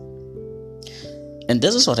 And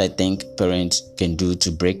this is what I think parents can do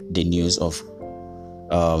to break the news of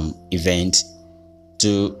events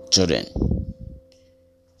to children.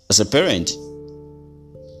 As a parent,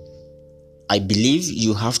 I believe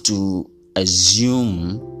you have to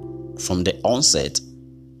assume from the onset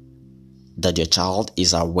that your child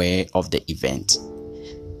is aware of the event,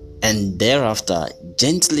 and thereafter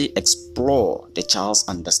gently explore the child's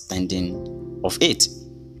understanding of it.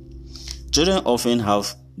 Children often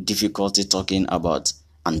have difficulty talking about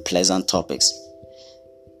unpleasant topics,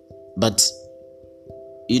 but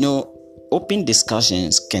open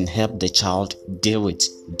discussions can help the child deal with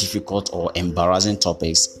difficult or embarrassing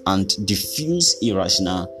topics and diffuse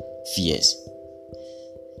irrational fears.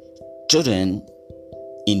 Children,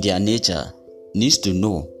 in their nature, needs to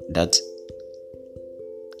know that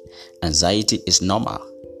anxiety is normal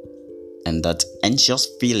and that anxious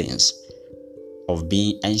feelings of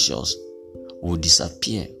being anxious will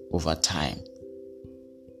disappear over time.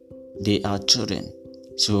 They are children,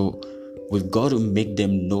 so we've got to make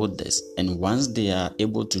them know this, and once they are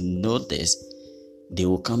able to know this, they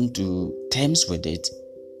will come to terms with it,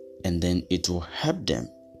 and then it will help them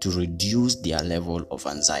to reduce their level of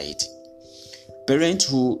anxiety. Parents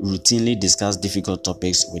who routinely discuss difficult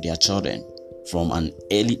topics with their children from an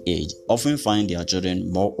early age often find their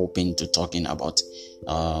children more open to talking about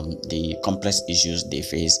the complex issues they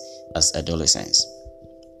face as adolescents.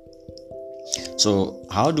 So,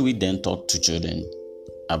 how do we then talk to children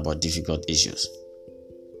about difficult issues?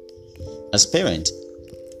 As parents,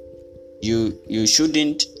 you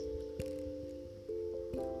shouldn't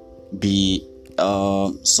be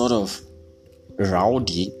sort of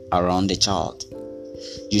rowdy around the child.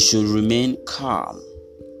 You should remain calm,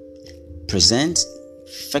 present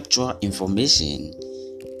factual information,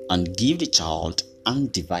 and give the child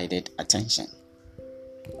undivided attention.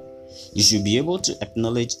 You should be able to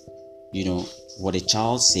acknowledge what a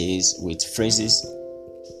child says with phrases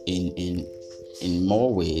in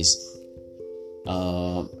more ways,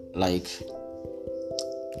 like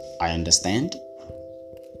I understand,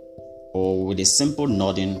 or with a simple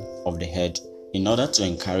nodding of the head, in order to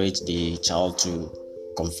encourage the child to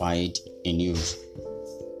confide in you.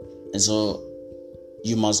 And so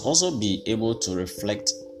you must also be able to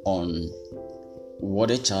reflect on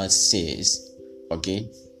what a child says, okay,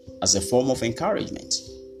 as a form of encouragement.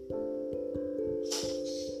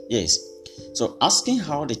 Yes, so asking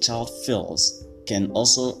how the child feels can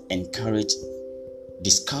also encourage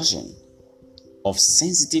discussion of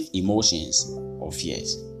sensitive emotions or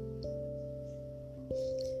fears.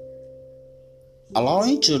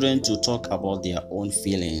 Allowing children to talk about their own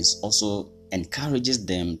feelings also encourages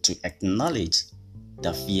them to acknowledge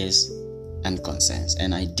their fears and concerns.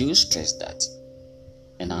 And I do stress that.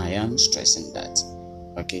 And I am stressing that.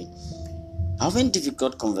 Okay? Having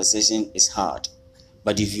difficult conversation is hard.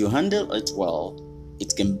 But if you handle it well,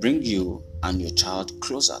 it can bring you and your child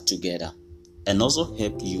closer together and also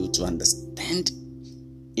help you to understand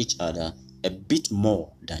each other a bit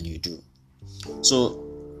more than you do.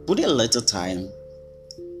 So put a little time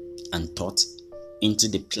and thought into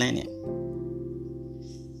the planning,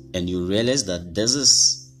 and you realize that this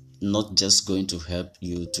is not just going to help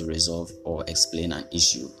you to resolve or explain an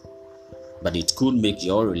issue, but it could make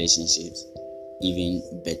your relationships even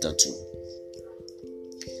better too.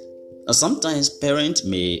 Now, sometimes parents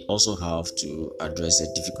may also have to address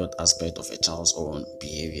a difficult aspect of a child's own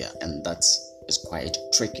behavior, and that is quite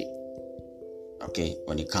tricky. Okay,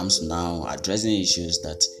 when it comes to now addressing issues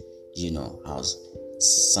that has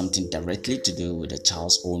something directly to do with the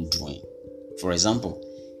child's own doing. For example,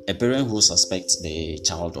 a parent who suspects the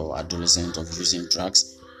child or adolescent of using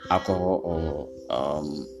drugs, alcohol, or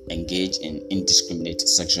engage in indiscriminate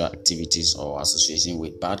sexual activities or association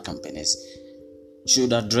with bad companies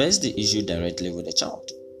should address the issue directly with the child.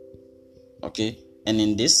 Okay, and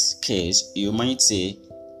in this case, you might say,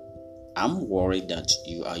 I'm worried that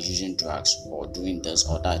you are using drugs or doing this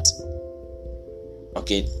or that.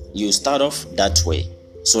 Okay, you start off that way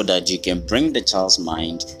so that you can bring the child's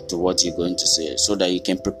mind to what you're going to say, so that you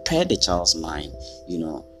can prepare the child's mind,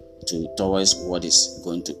 towards what is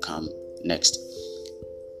going to come next.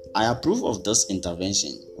 I approve of this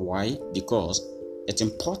intervention. Why? Because it's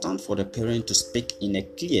important for the parent to speak in a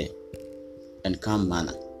clear and calm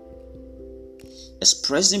manner,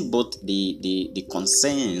 expressing both the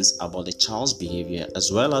concerns about the child's behavior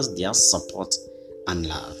as well as their support and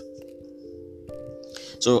love.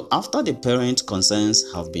 So after the parent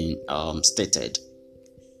concerns have been stated,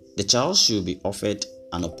 the child should be offered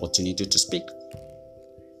an opportunity to speak.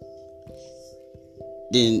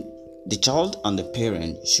 Then the child and the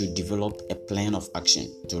parent should develop a plan of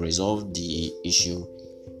action to resolve the issue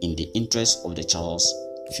in the interest of the child's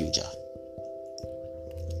future.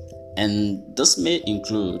 And this may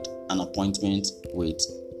include an appointment with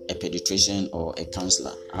a pediatrician or a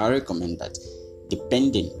counselor. I recommend that,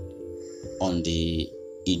 depending on the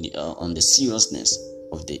seriousness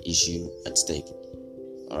of the issue at stake.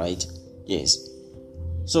 All right. Yes.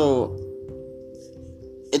 So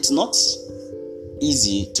it's not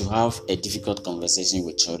easy to have a difficult conversation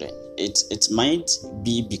with children. It might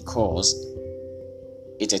be because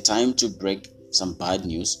it's a time to break some bad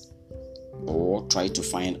news or try to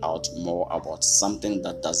find out more about something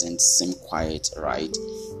that doesn't seem quite right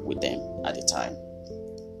with them at the time.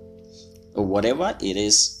 Whatever it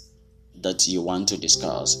is that you want to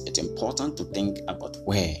discuss, it's important to think about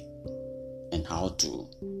where and how to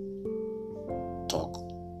talk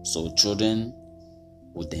so children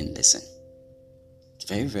would then listen. It's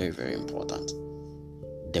very, very, very important.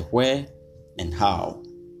 The where and how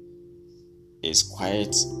is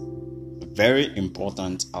quite a very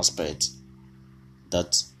important aspect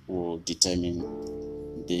that will determine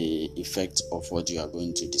the effect of what you are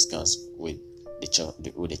going to discuss with the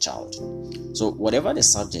child. So whatever the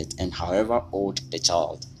subject and however old the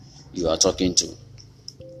child you are talking to,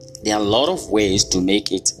 there are a lot of ways to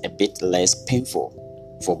make it a bit less painful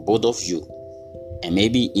for both of you, and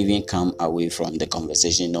maybe even come away from the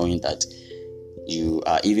conversation knowing that you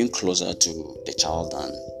are even closer to the child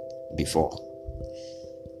than before.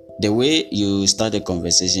 The way you start a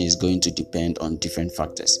conversation is going to depend on different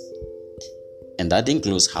factors, and that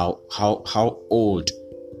includes how old,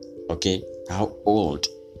 how old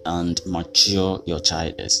and mature your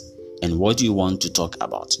child is, and what you want to talk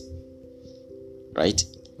about. Right?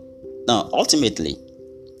 Now, ultimately,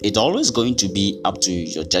 it's always going to be up to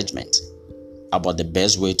your judgment about the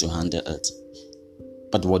best way to handle it.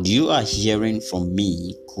 But what you are hearing from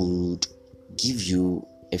me could give you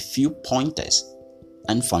a few pointers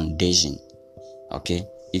and foundation, okay,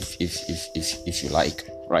 if you like,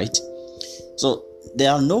 right? So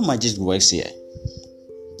there are no magic words here.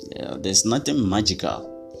 There's nothing magical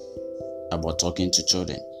about talking to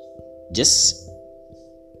children. Just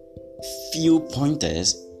few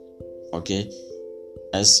pointers, okay,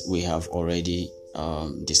 as we have already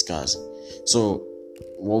discussed. So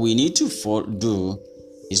what we need to do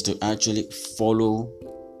is to actually follow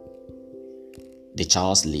the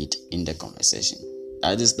child's lead in the conversation.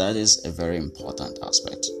 That is a very important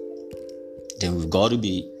aspect. Then we've got to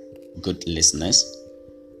be good listeners,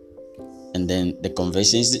 and then the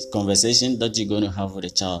conversation that you're going to have with the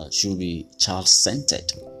child should be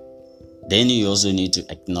child-centered. Then you also need to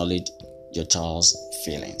acknowledge your child's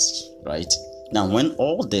feelings, right? Now, when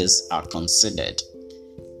all this are considered,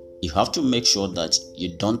 you have to make sure that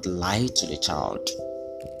you don't lie to the child.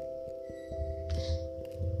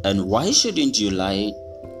 And why shouldn't you lie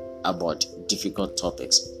about difficult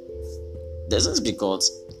topics? This is because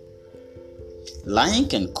lying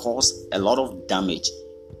can cause a lot of damage,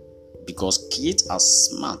 because kids are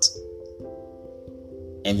smart,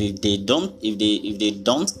 and if they don't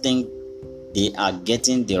think they are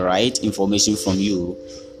getting the right information from you,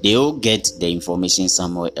 they will get the information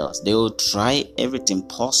somewhere else. They will try everything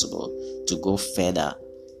possible to go further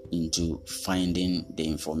into finding the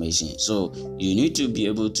information. So you need to be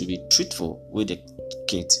able to be truthful with the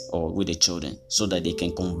kids or with the children, so that they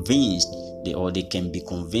can they can be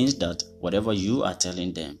convinced that whatever you are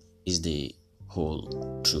telling them is the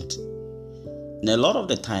whole truth. And a lot of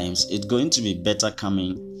the times, it's going to be better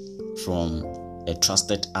coming from a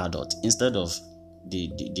trusted adult instead of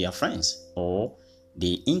their friends or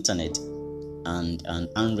the internet and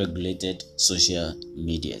unregulated social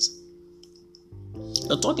medias.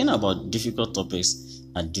 So talking about difficult topics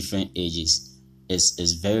at different ages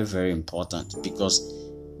is very, very important, because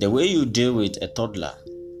the way you deal with a toddler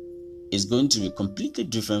is going to be completely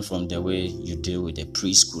different from the way you deal with a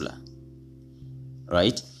preschooler.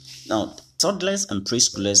 Right? Now, toddlers and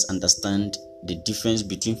preschoolers understand the difference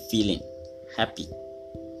between feeling happy,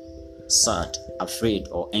 sad, afraid,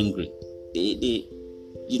 or angry.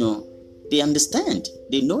 They understand.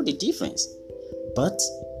 They know the difference. But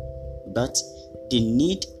they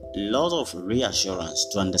need a lot of reassurance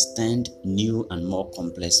to understand new and more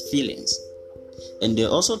complex feelings. And they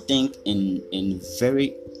also think in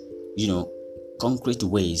very, concrete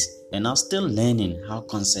ways, and are still learning how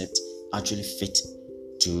concepts actually fit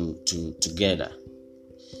together.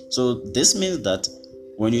 So this means that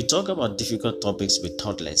when you talk about difficult topics with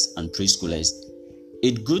toddlers and preschoolers,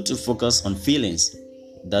 it's good to focus on feelings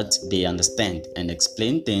that they understand and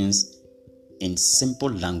explain things in simple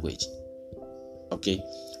language. Okay,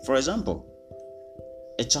 for example,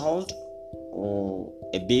 a child or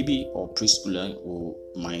a baby or preschooler who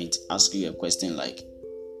might ask you a question like,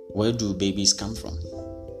 where do babies come from?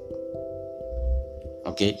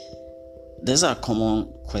 Okay, these are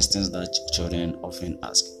common questions that children often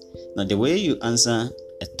ask. Now, the way you answer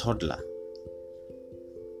a toddler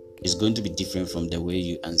is going to be different from the way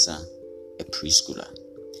you answer a preschooler.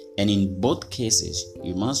 And in both cases,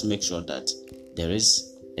 you must make sure that there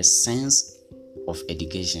is a sense of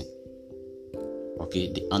education.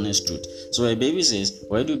 Okay, the honest truth. So a baby says,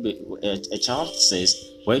 a child says,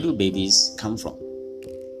 where do babies come from?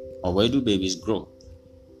 Or where do babies grow?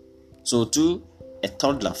 So to a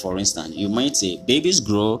toddler, for instance, you might say babies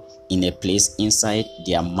grow in a place inside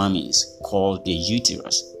their mummies called the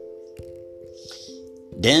uterus.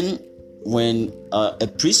 Then when a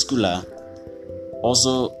preschooler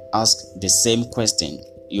also asks the same question,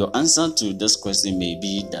 your answer to this question may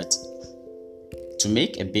be that to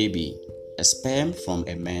make a baby, a sperm from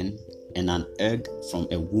a man and an egg from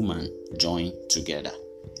a woman join together.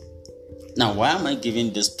 Now, why am I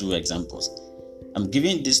giving these two examples? I'm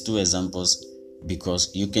giving these two examples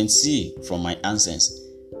because you can see from my answers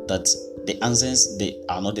that the answers, they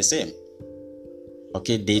are not the same.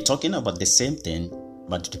 Okay, they're talking about the same thing,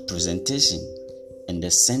 but the presentation and the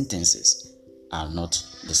sentences are not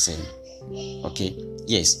the same. Okay,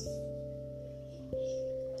 yes.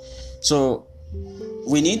 So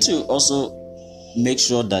we need to also make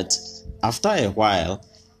sure that after a while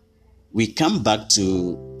we come back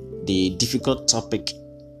to the difficult topic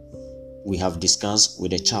we have discussed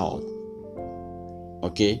with a child.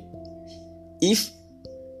 Okay, if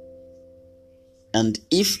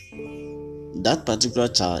that particular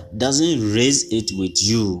child doesn't raise it with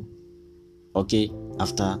you, okay,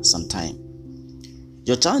 after some time,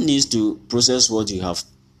 your child needs to process what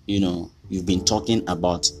you've been talking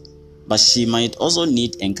about, but she might also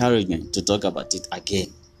need encouragement to talk about it again.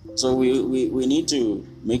 So we need to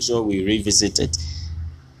make sure we revisit it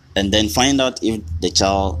and then find out if the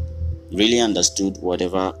child really understood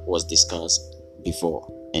whatever was discussed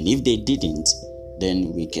before. And if they didn't,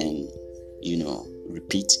 then we can,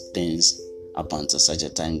 repeat things up until such a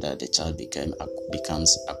time that the child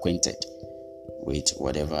becomes acquainted with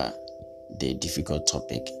whatever the difficult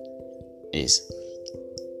topic is.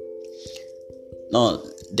 Now,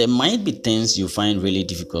 there might be things you find really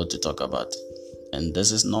difficult to talk about, and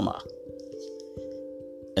this is normal.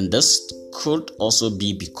 And this could also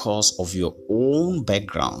be because of your own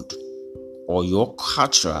background or your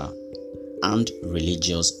cultural and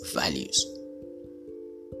religious values.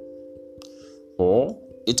 Or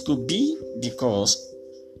it could be because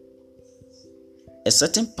a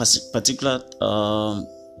certain particular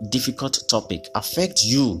difficult topic affects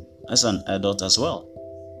you as an adult as well.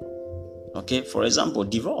 Okay, for example,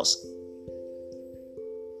 divorce.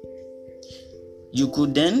 You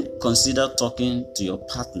could then consider talking to your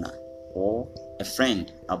partner or a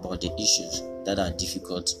friend about the issues that are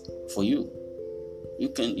difficult for you. You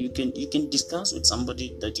can discuss with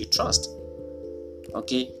somebody that you trust.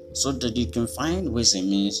 Okay, so that you can find ways and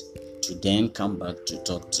means to then come back to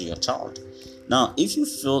talk to your child. Now, if you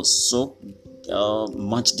feel so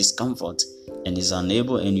much discomfort and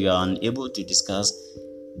you are unable to discuss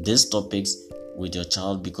these topics with your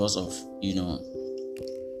child because of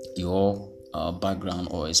your background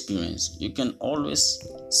or experience, you can always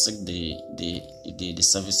seek the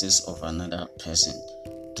services of another person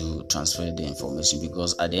to transfer the information,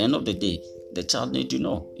 because at the end of the day, the child need to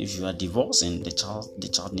know. If you are divorcing, the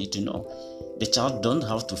child need to know. The child don't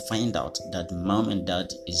have to find out that mom and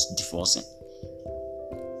dad is divorcing.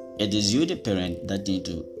 It is you, the parent, that need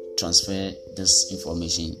to transfer this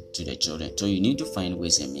information to the children. So you need to find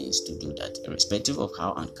ways and means to do that, irrespective of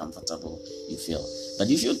how uncomfortable you feel. But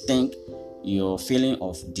if you think your feeling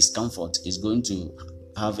of discomfort is going to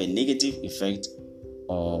have a negative effect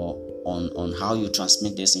on how you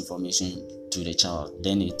transmit this information to the child,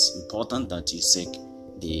 then it's important that you seek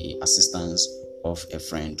the assistance of a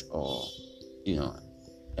friend or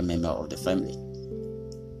a member of the family.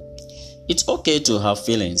 It's okay to have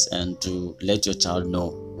feelings and to let your child know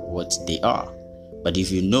what they are, but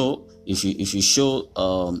if you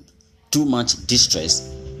show too much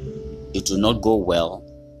distress, it will not go well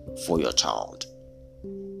for your child.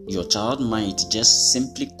 Your child might just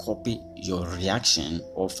simply copy your reaction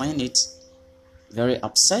or find it very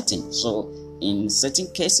upsetting. So in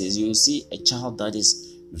certain cases, you will see a child that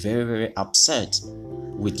is very, very upset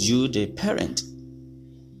with you, the parent.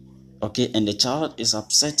 Okay, and the child is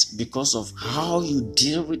upset because of how you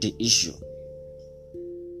deal with the issue.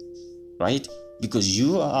 Right? Because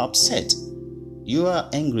you are upset, you are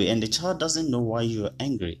angry, and the child doesn't know why you are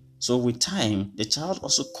angry. So with time, the child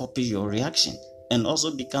also copies your reaction and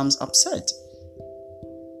also becomes upset.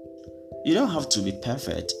 You don't have to be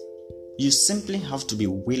perfect. You simply have to be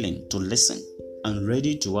willing to listen and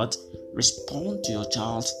ready to respond to your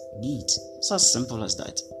child's needs. It's as simple as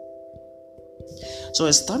that. So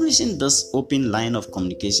establishing this open line of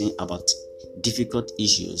communication about difficult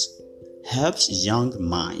issues helps young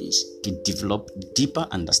minds to develop deeper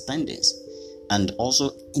understandings and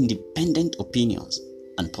also independent opinions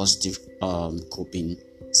and positive coping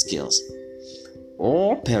skills.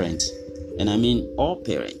 All parents, and I mean all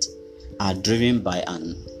parents, are driven by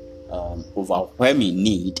an overwhelming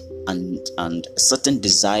need and a certain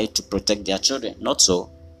desire to protect their children. Not so?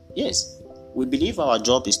 Yes, we believe our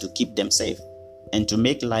job is to keep them safe and to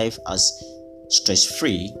make life as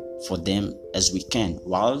stress-free for them as we can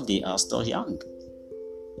while they are still young.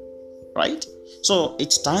 Right? So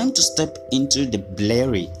it's time to step into the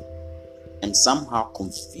blurry and somehow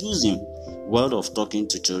confusing world of talking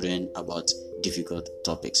to children about difficult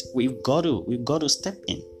topics. We've got to step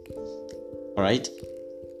in. All right?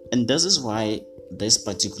 And this is why this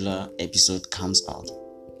particular episode comes out,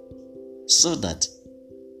 so that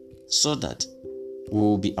we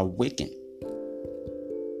will be awakened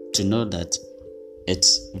to know that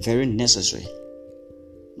it's very necessary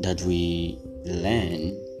that we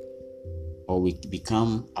learn or we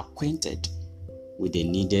become acquainted with the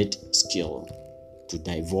needed skill to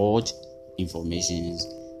divulge informations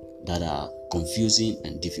that are confusing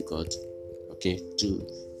and difficult, to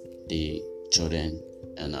the children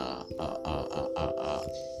and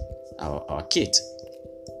our kids.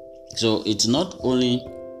 So it's not only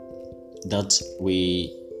that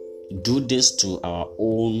we do this to our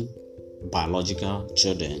own biological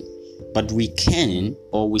children, but we can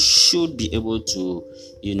or we should be able to,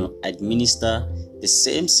 administer the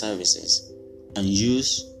same services and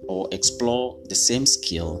use or explore the same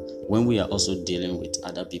skill when we are also dealing with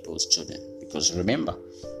other people's children. Because remember,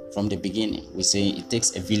 from the beginning, we say it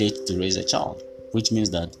takes a village to raise a child, which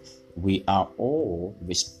means that we are all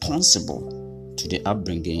responsible to the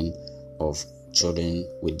upbringing of children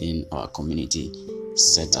within our community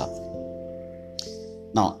setup.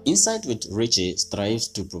 Now, Insight with Richie strives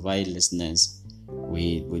to provide listeners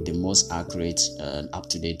with the most accurate and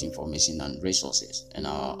up-to-date information and resources. And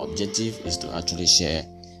our objective is to actually share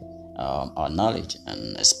our knowledge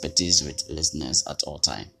and expertise with listeners at all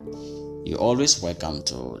time. You're always welcome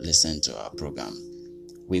to listen to our program.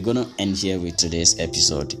 We're going to end here with today's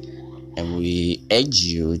episode, and we urge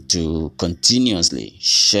you to continuously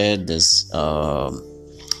share this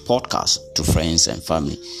podcast to friends and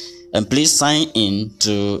family. And please sign in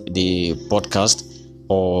to the podcast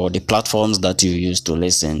or the platforms that you use to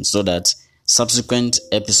listen, so that subsequent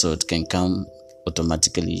episodes can come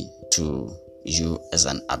automatically to you as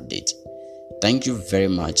an update. Thank you very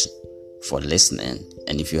much for listening.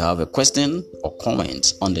 And if you have a question or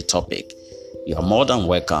comment on the topic, you are more than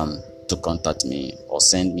welcome to contact me or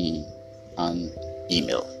send me an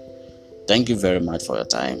email. Thank you very much for your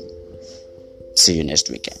time. See you next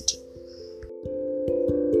weekend.